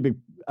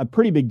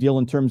deal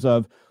in terms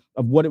of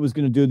what it was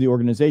going to do to the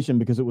organization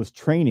because it was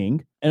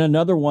training, and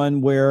another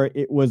one where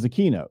it was a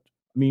keynote.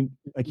 I mean,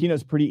 a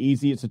keynote's pretty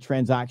easy. It's a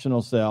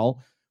transactional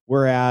sell,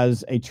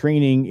 whereas a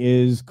training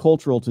is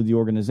cultural to the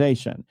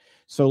organization.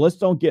 So let's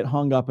don't get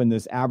hung up in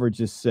this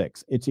average is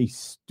 6. It's a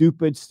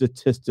stupid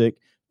statistic.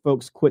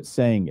 Folks, quit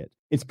saying it.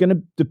 It's going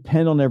to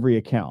depend on every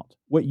account.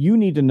 What you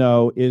need to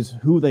know is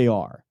who they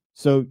are.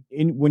 So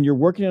when you're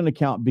working on an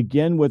account,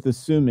 begin with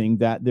assuming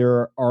that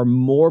there are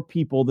more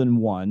people than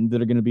one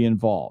that are going to be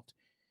involved.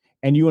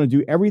 And you want to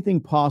do everything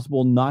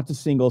possible not to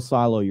single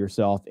silo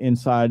yourself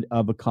inside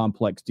of a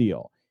complex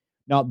deal.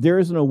 Now, there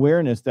is an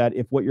awareness that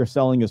if what you're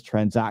selling is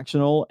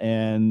transactional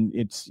and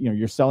it's,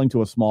 you're selling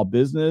to a small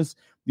business,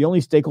 the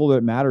only stakeholder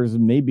that matters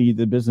may be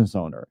the business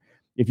owner.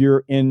 If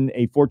you're in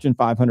a Fortune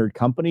 500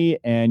 company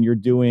and you're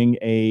doing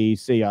a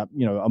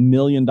 $1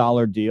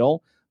 million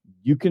deal,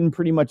 you can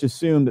pretty much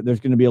assume that there's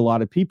going to be a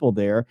lot of people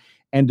there.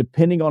 And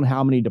depending on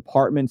how many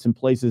departments and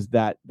places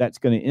that's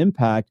going to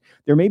impact,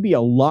 there may be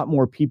a lot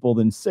more people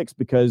than 6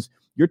 because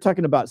you're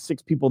talking about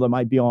 6 people that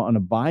might be on a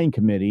buying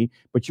committee,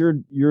 but you're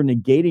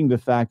negating the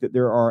fact that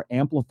there are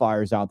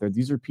amplifiers out there.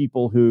 These are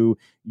people who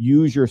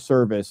use your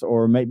service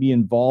or might be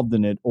involved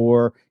in it,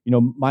 or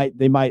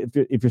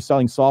if you're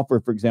selling software,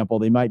 for example,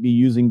 they might be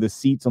using the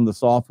seats on the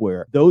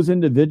software. Those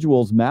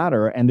individuals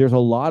matter, and there's a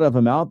lot of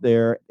them out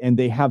there, and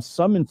they have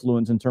some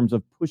influence in terms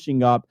of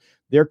pushing up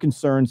their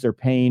concerns, their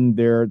pain,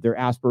 their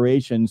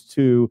aspirations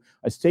to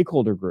a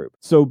stakeholder group.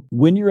 So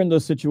when you're in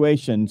those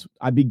situations,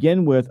 I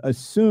begin with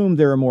assume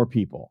there are more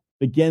people.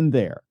 Begin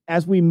there.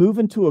 As we move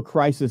into a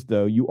crisis,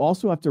 though, you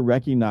also have to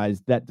recognize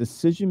that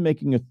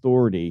decision-making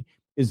authority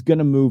is going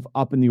to move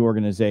up in the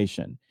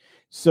organization.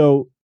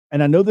 So,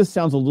 and I know this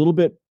sounds a little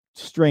bit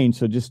strange,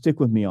 so just stick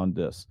with me on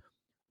this.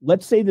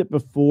 Let's say that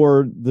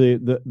before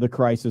the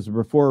crisis or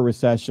before a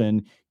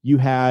recession, you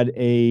had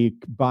a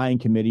buying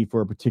committee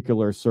for a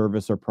particular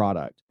service or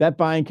product. That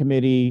buying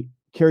committee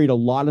carried a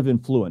lot of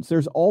influence.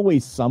 There's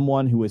always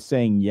someone who is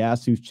saying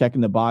yes, who's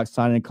checking the box,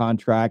 signing a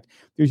contract.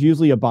 There's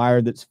usually a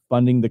buyer that's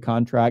funding the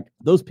contract.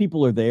 Those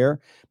people are there,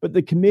 but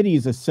the committee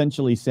is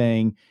essentially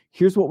saying,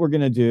 here's what we're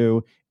going to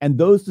do. And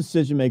those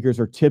decision makers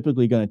are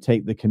typically going to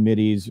take the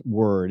committee's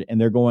word, and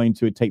they're going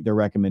to take their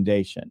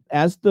recommendation.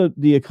 As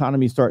the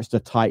economy starts to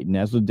tighten,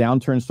 as the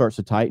downturn starts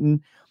to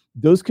tighten,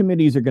 those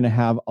committees are going to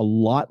have a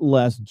lot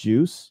less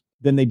juice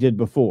than they did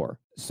before.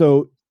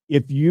 So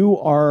if you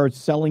are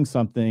selling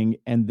something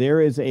and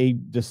there is a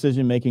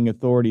decision-making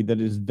authority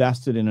that is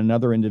vested in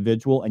another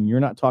individual and you're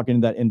not talking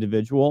to that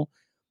individual,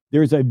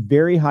 there's a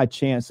very high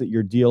chance that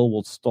your deal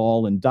will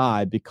stall and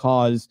die,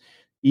 because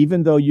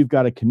even though you've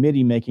got a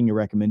committee making a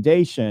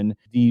recommendation,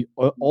 the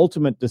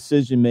ultimate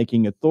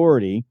decision-making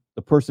authority,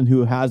 the person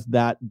who has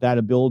that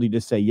ability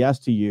to say yes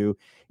to you,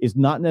 is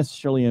not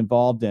necessarily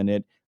involved in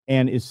it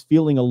and is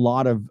feeling a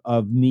lot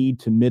of need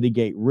to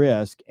mitigate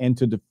risk and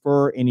to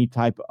defer any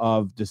type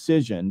of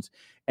decisions,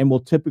 and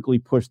will typically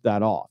push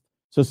that off.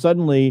 So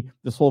suddenly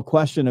this whole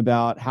question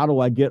about how do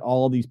I get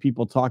all of these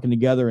people talking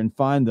together and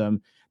find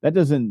them, that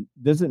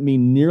doesn't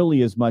mean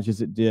nearly as much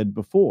as it did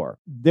before.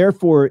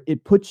 Therefore,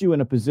 it puts you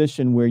in a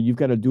position where you've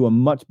got to do a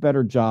much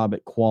better job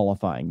at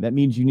qualifying. That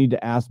means you need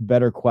to ask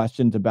better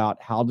questions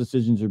about how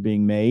decisions are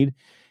being made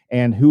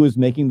and who is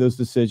making those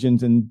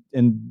decisions. And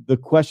the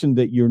question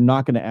that you're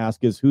not going to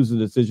ask is, who's the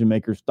decision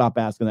maker? Stop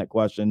asking that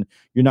question.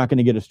 You're not going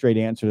to get a straight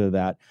answer to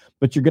that.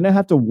 But you're going to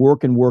have to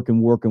work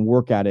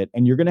at it.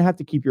 And you're going to have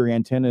to keep your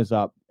antennas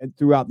up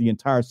throughout the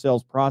entire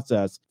sales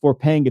process for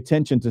paying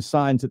attention to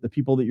signs that the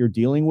people that you're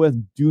dealing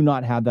with do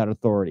not have that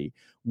authority.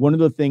 One of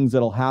the things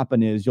that'll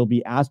happen is you'll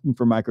be asking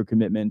for micro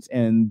commitments,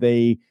 and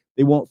they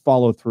won't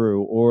follow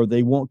through, or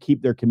they won't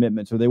keep their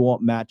commitments, or they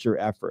won't match your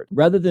effort.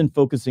 Rather than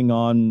focusing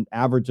on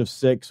average of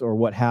 6 or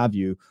what have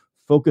you,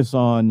 focus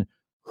on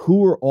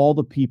who are all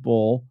the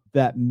people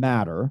that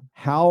matter,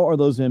 how are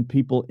those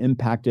people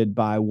impacted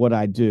by what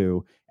I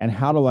do, and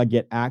how do I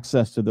get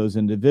access to those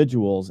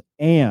individuals,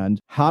 and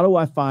how do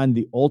I find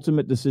the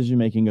ultimate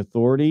decision-making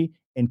authority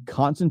and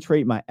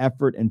concentrate my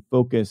effort and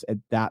focus at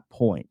that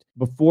point.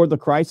 Before the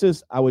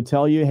crisis, I would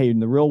tell you, hey, in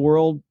the real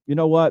world, you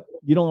know what?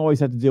 You don't always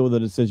have to deal with a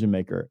decision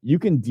maker. You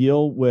can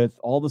deal with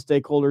all the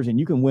stakeholders, and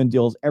you can win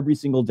deals every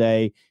single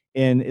day,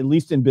 at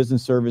least in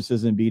business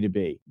services and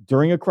B2B.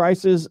 During a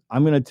crisis,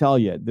 I'm going to tell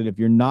you that if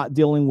you're not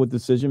dealing with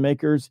decision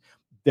makers,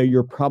 that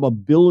your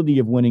probability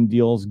of winning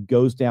deals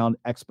goes down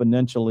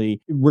exponentially,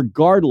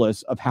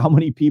 regardless of how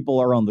many people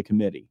are on the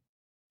committee.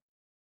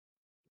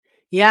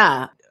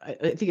 Yeah, I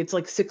think it's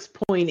like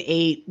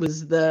 6.8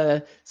 was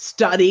the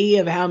study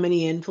of how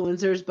many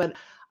influencers, but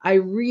I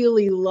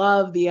really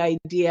love the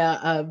idea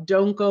of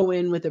don't go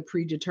in with a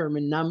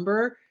predetermined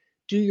number.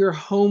 Do your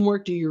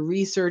homework, do your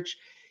research.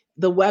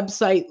 The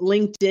website,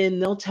 LinkedIn,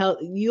 they'll tell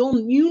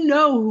you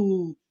know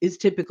who is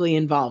typically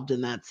involved in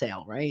that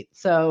sale, right?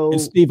 So,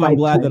 and Steve, I'm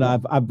glad that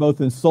I've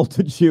both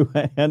insulted you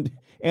and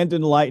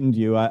enlightened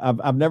you.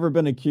 I've never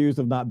been accused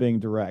of not being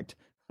direct.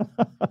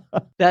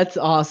 That's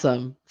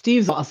awesome.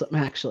 Steve's awesome,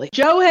 actually.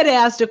 Joe had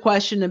asked a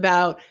question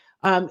about,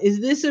 is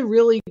this a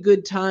really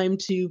good time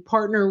to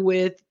partner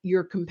with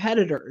your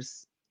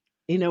competitors?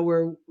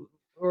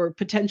 Or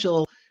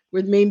potential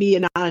with maybe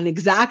not an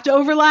exact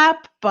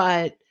overlap,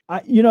 but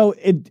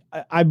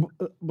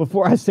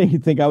before I say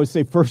anything, I would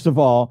say, first of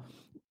all,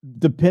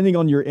 depending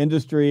on your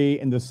industry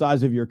and the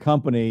size of your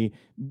company,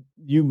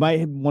 you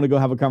might want to go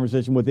have a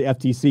conversation with the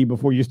FTC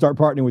before you start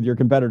partnering with your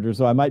competitors.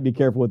 So I might be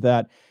careful with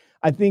that.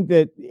 I think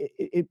that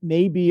it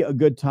may be a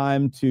good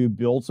time to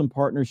build some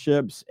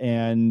partnerships,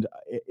 and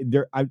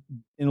in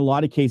a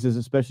lot of cases,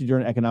 especially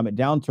during economic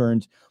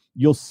downturns,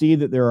 you'll see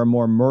that there are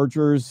more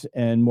mergers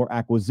and more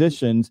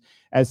acquisitions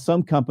as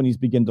some companies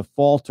begin to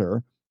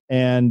falter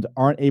and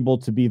aren't able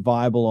to be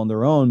viable on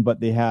their own,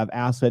 but they have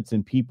assets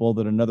and people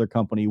that another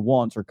company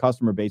wants, or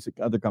customer base that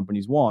other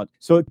companies want.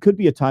 So it could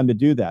be a time to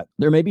do that.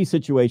 There may be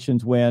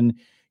situations when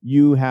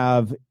you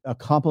have a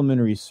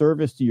complementary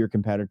service to your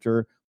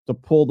competitor, to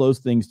pull those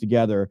things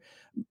together.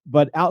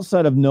 But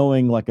outside of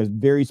knowing like a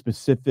very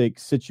specific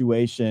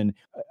situation,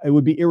 it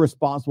would be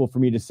irresponsible for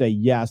me to say,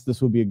 yes,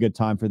 this would be a good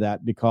time for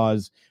that,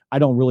 because I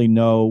don't really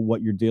know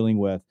what you're dealing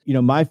with.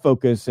 My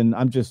focus, and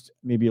I'm just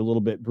maybe a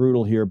little bit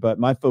brutal here, but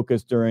my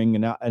focus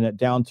during a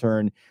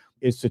downturn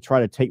is to try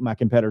to take my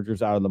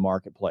competitors out of the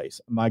marketplace.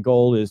 My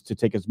goal is to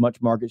take as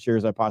much market share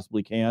as I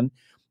possibly can.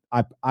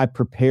 I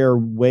prepare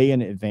way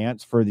in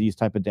advance for these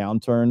type of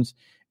downturns,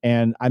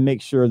 and I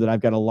make sure that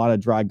I've got a lot of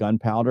dry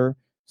gunpowder,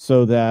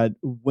 so that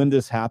when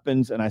this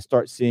happens and I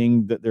start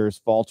seeing that there's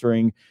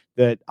faltering,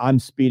 that I'm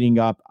speeding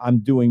up, I'm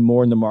doing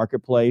more in the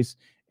marketplace,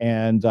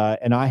 and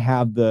I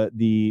have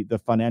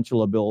the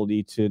financial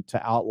ability to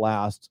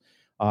outlast,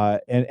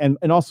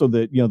 and also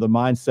the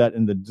mindset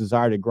and the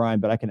desire to grind,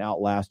 but I can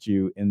outlast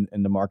you in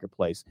the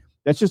marketplace.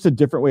 That's just a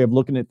different way of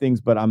looking at things,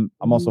 but I'm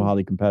also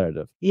highly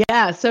competitive.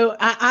 Yeah. So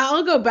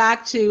I'll go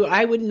back to,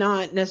 I would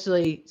not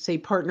necessarily say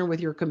partner with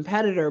your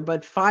competitor,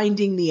 but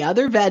finding the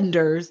other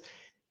vendors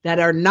that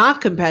are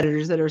not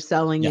competitors that are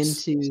selling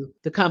into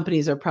the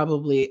companies are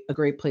probably a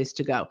great place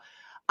to go.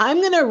 I'm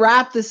going to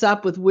wrap this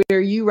up with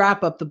where you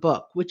wrap up the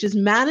book, which is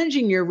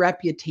managing your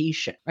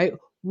reputation, right?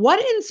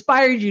 What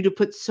inspired you to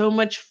put so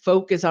much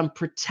focus on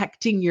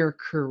protecting your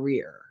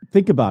career?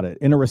 Think about it.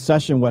 In a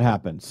recession, what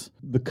happens?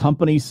 The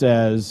company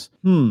says,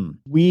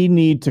 we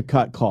need to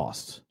cut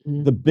costs.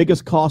 Mm-hmm. The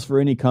biggest cost for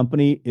any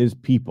company is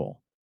people.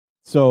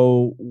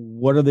 So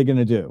what are they going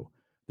to do?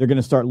 They're going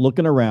to start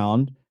looking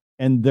around,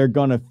 and they're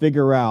going to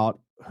figure out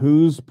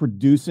who's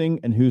producing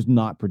and who's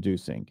not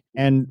producing.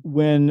 And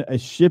when a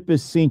ship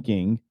is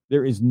sinking,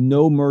 there is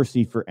no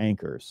mercy for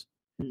anchors.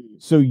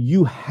 So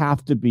you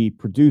have to be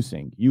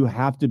producing. You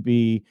have to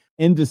be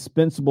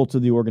indispensable to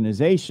the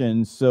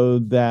organization so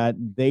that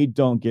they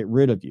don't get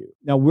rid of you.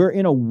 Now, we're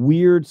in a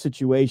weird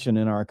situation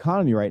in our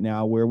economy right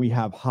now where we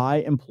have high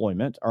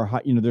employment, or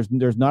high,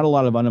 there's not a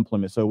lot of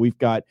unemployment. So we've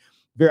got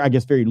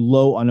very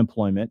low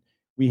unemployment.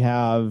 We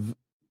have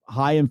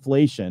high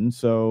inflation.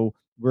 So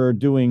we're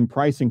doing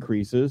price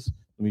increases.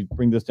 Let me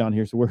bring this down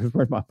here. So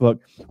where's my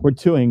book? We're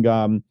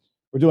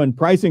doing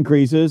price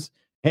increases,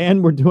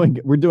 and we're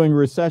doing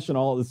recession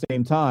all at the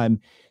same time.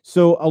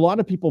 So a lot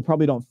of people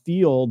probably don't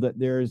feel that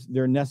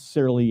they're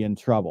necessarily in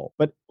trouble.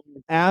 But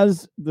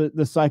as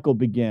the cycle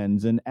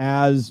begins, and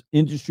as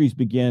industries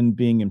begin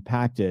being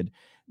impacted,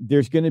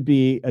 there's going to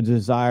be a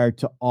desire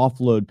to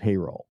offload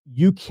payroll.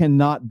 You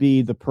cannot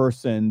be the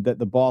person that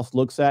the boss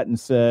looks at and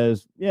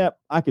says, yeah,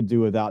 I could do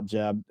without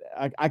Jeb.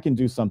 I can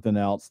do something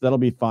else. That'll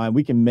be fine.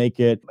 We can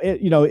make it,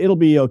 it'll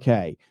be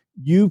okay.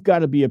 You've got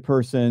to be a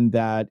person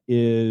that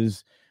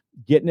is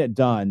getting it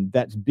done,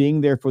 that's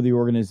being there for the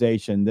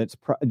organization, that's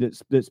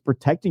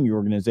protecting your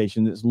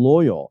organization, that's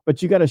loyal.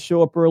 But you got to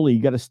show up early.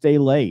 You got to stay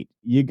late.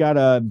 You got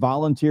to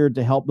volunteer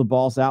to help the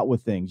boss out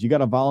with things. You got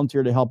to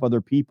volunteer to help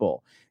other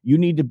people. You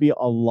need to be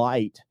a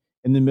light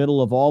in the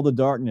middle of all the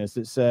darkness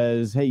that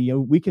says, hey,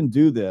 we can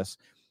do this.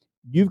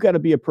 You've got to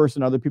be a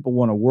person other people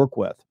want to work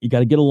with. You got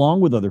to get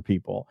along with other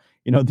people.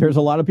 There's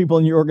a lot of people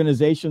in your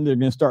organization that are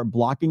going to start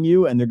blocking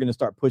you, and they're going to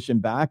start pushing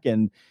back.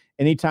 And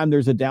anytime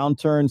there's a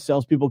downturn,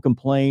 salespeople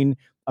complain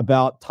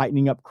about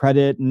tightening up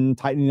credit and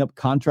tightening up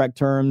contract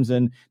terms,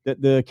 and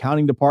that the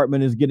accounting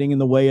department is getting in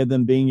the way of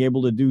them being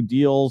able to do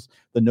deals.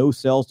 The no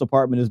sales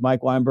department, as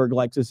Mike Weinberg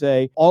likes to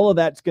say. All of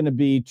that's going to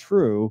be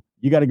true.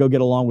 You got to go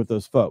get along with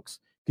those folks,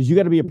 because you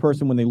got to be a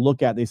person when they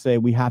look at, they say,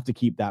 we have to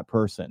keep that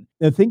person.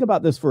 Now, think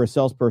about this for a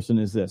salesperson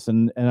is this,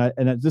 and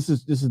this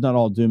is not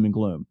all doom and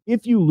gloom.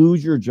 If you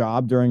lose your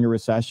job during a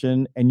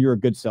recession and you're a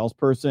good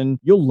salesperson,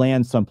 you'll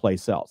land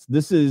someplace else.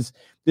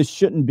 This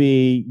shouldn't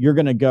be, you're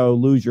going to go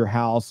lose your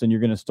house and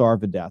you're going to starve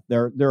to death.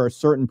 There are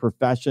certain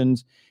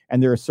professions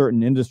and there are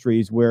certain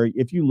industries where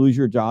if you lose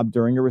your job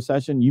during a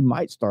recession, you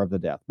might starve to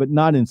death, but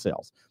not in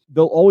sales.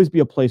 There'll always be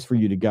a place for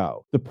you to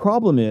go. The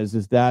problem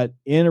is that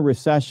in a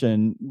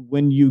recession,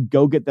 when you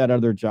go get that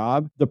other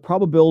job, the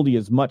probability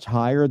is much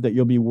higher that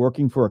you'll be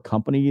working for a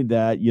company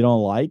that you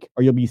don't like,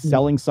 or you'll be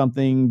selling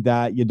something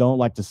that you don't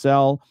like to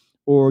sell,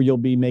 or you'll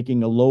be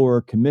making a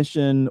lower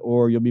commission,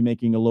 or you'll be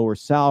making a lower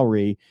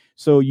salary.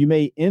 So you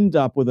may end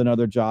up with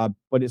another job,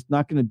 but it's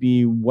not going to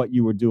be what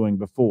you were doing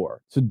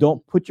before. So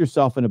don't put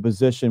yourself in a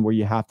position where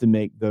you have to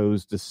make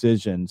those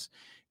decisions.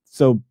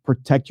 So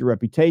protect your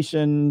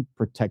reputation,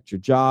 protect your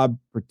job,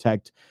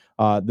 protect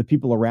the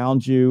people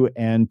around you,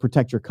 and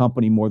protect your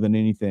company more than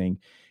anything.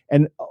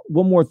 And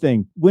one more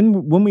thing,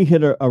 when we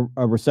hit a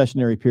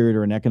recessionary period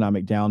or an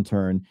economic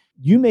downturn,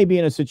 you may be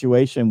in a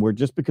situation where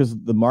just because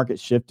the market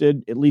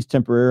shifted, at least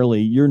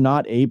temporarily, you're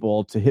not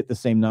able to hit the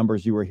same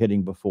numbers you were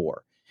hitting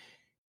before.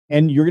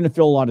 And you're going to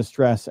feel a lot of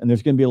stress, and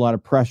there's going to be a lot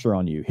of pressure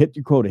on you. Hit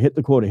your quota, hit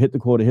the quota, hit the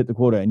quota, hit the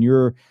quota, and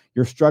you're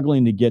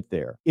struggling to get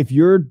there. If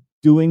you're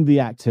doing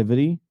the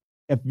activity,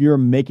 if you're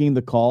making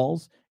the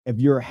calls, if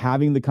you're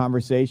having the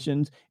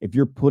conversations, if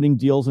you're putting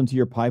deals into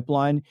your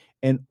pipeline,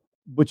 and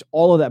which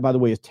all of that, by the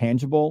way, is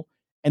tangible,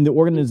 and the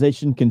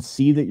organization can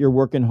see that you're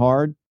working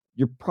hard,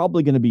 you're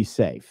probably going to be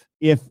safe.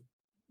 If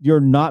you're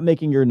not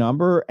making your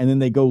number, and then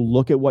they go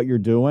look at what you're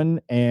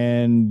doing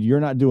and you're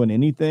not doing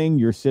anything,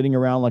 you're sitting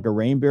around like a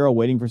rain barrel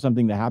waiting for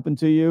something to happen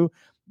to you,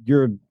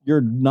 you're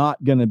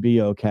not going to be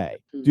okay.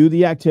 Do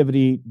the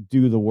activity,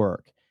 do the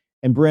work.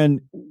 And Bryn,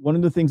 one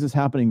of the things that's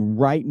happening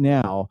right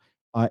now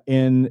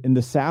in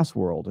the SaaS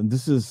world, and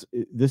this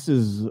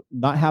is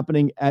not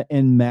happening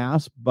en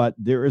masse, but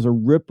there is a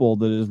ripple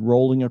that is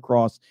rolling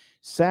across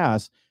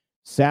SaaS.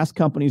 SaaS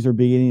companies are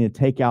beginning to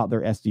take out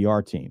their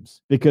SDR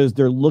teams because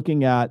they're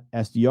looking at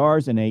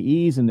SDRs and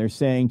AEs and they're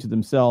saying to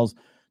themselves,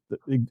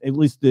 at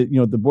least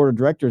the board of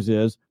directors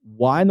is,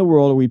 why in the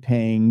world are we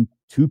paying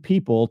 2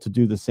 people to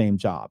do the same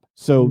job?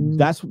 So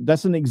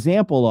that's an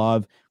example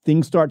of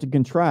things start to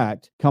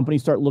contract.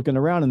 Companies start looking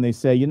around and they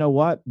say, you know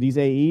what? These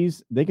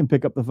AEs, they can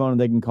pick up the phone and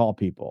they can call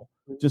people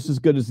just as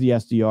good as the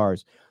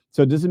SDRs.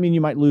 So it doesn't mean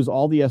you might lose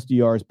all the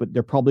SDRs, but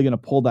they're probably going to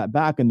pull that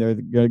back and they're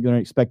going to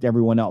expect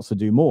everyone else to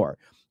do more.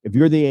 If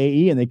you're the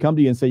AE and they come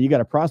to you and say, you got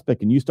a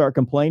prospect and you start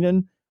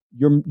complaining,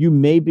 you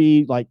may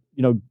be like,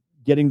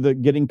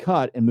 getting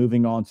cut and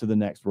moving on to the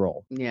next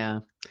role. Yeah,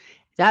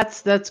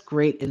 that's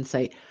great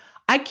insight.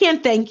 I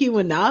can't thank you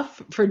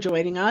enough for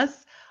joining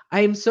us.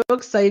 I am so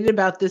excited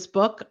about this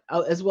book,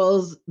 as well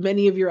as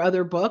many of your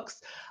other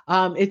books.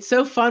 It's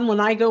so fun when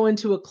I go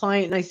into a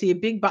client and I see a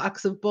big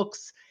box of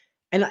books,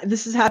 and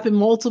this has happened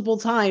multiple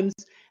times,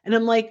 and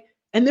I'm like,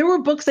 and there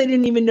were books I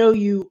didn't even know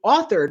you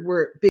authored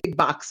were big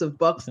box of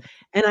books.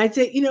 And I'd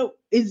say,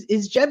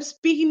 is Jeb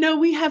speaking? No,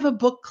 we have a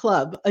book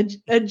club,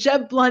 a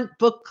Jeb Blount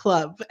book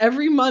club.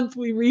 Every month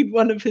we read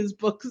one of his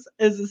books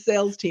as a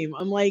sales team.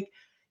 I'm like,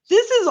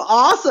 this is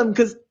awesome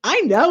because I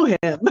know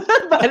him.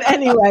 But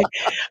anyway,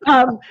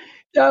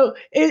 so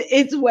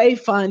it's way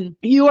fun.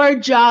 You are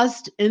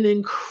just an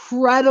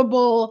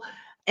incredible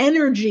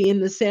energy in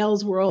the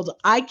sales world.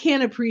 I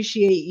can't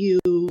appreciate you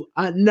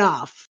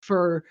enough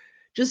for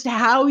just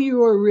how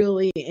you are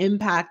really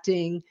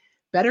impacting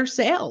better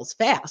sales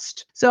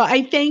fast. So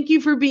I thank you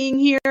for being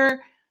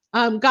here.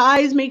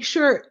 Guys, make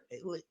sure,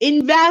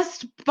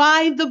 invest,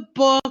 buy the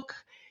book,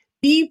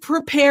 be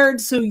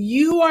prepared so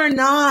you are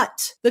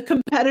not the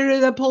competitor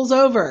that pulls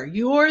over.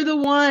 You're the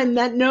one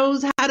that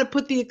knows how to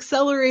put the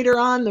accelerator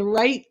on the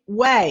right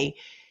way.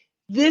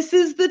 This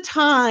is the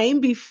time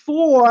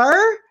before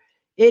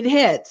it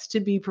hits to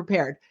be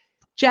prepared.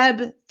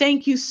 Jeb,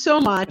 thank you so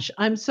much.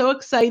 I'm so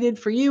excited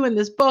for you and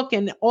this book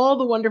and all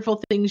the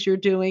wonderful things you're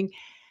doing.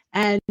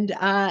 And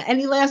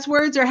any last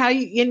words or what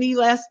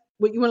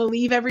you want to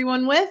leave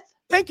everyone with?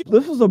 Thank you.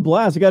 This was a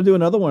blast. I got to do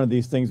another one of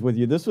these things with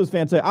you. This was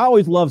fantastic. I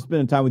always love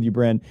spending time with you,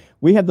 Bryn.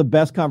 We have the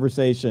best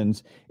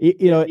conversations.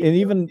 And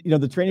even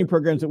the training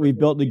programs that we've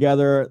built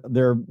together,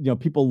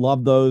 people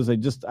love those.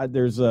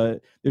 There's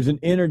an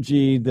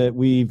energy that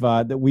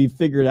we've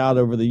figured out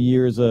over the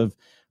years of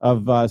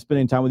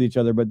spending time with each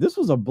other. But this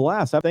was a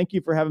blast. Thank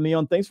you for having me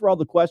on. Thanks for all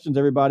the questions,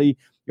 everybody.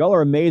 Y'all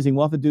are amazing.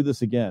 We'll have to do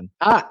this again.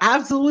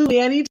 Absolutely.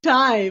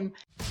 Anytime.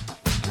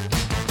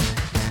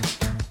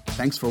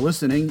 Thanks for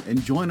listening,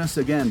 and join us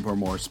again for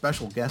more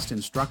special guest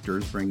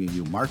instructors bringing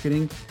you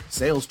marketing,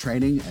 sales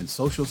training, and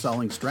social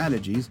selling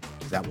strategies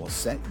that will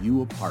set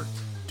you apart.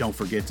 Don't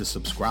forget to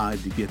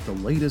subscribe to get the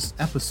latest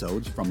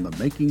episodes from the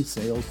Making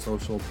Sales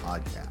Social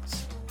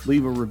podcast.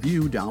 Leave a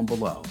review down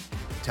below.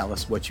 Tell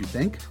us what you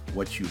think,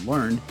 what you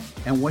learned,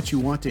 and what you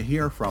want to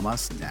hear from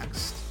us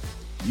next.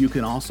 You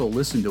can also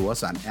listen to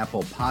us on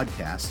Apple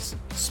Podcasts,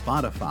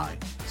 Spotify,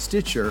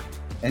 Stitcher,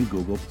 and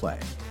Google Play.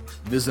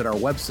 Visit our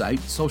website,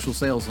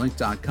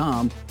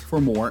 socialsaleslink.com, for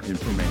more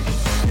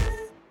information.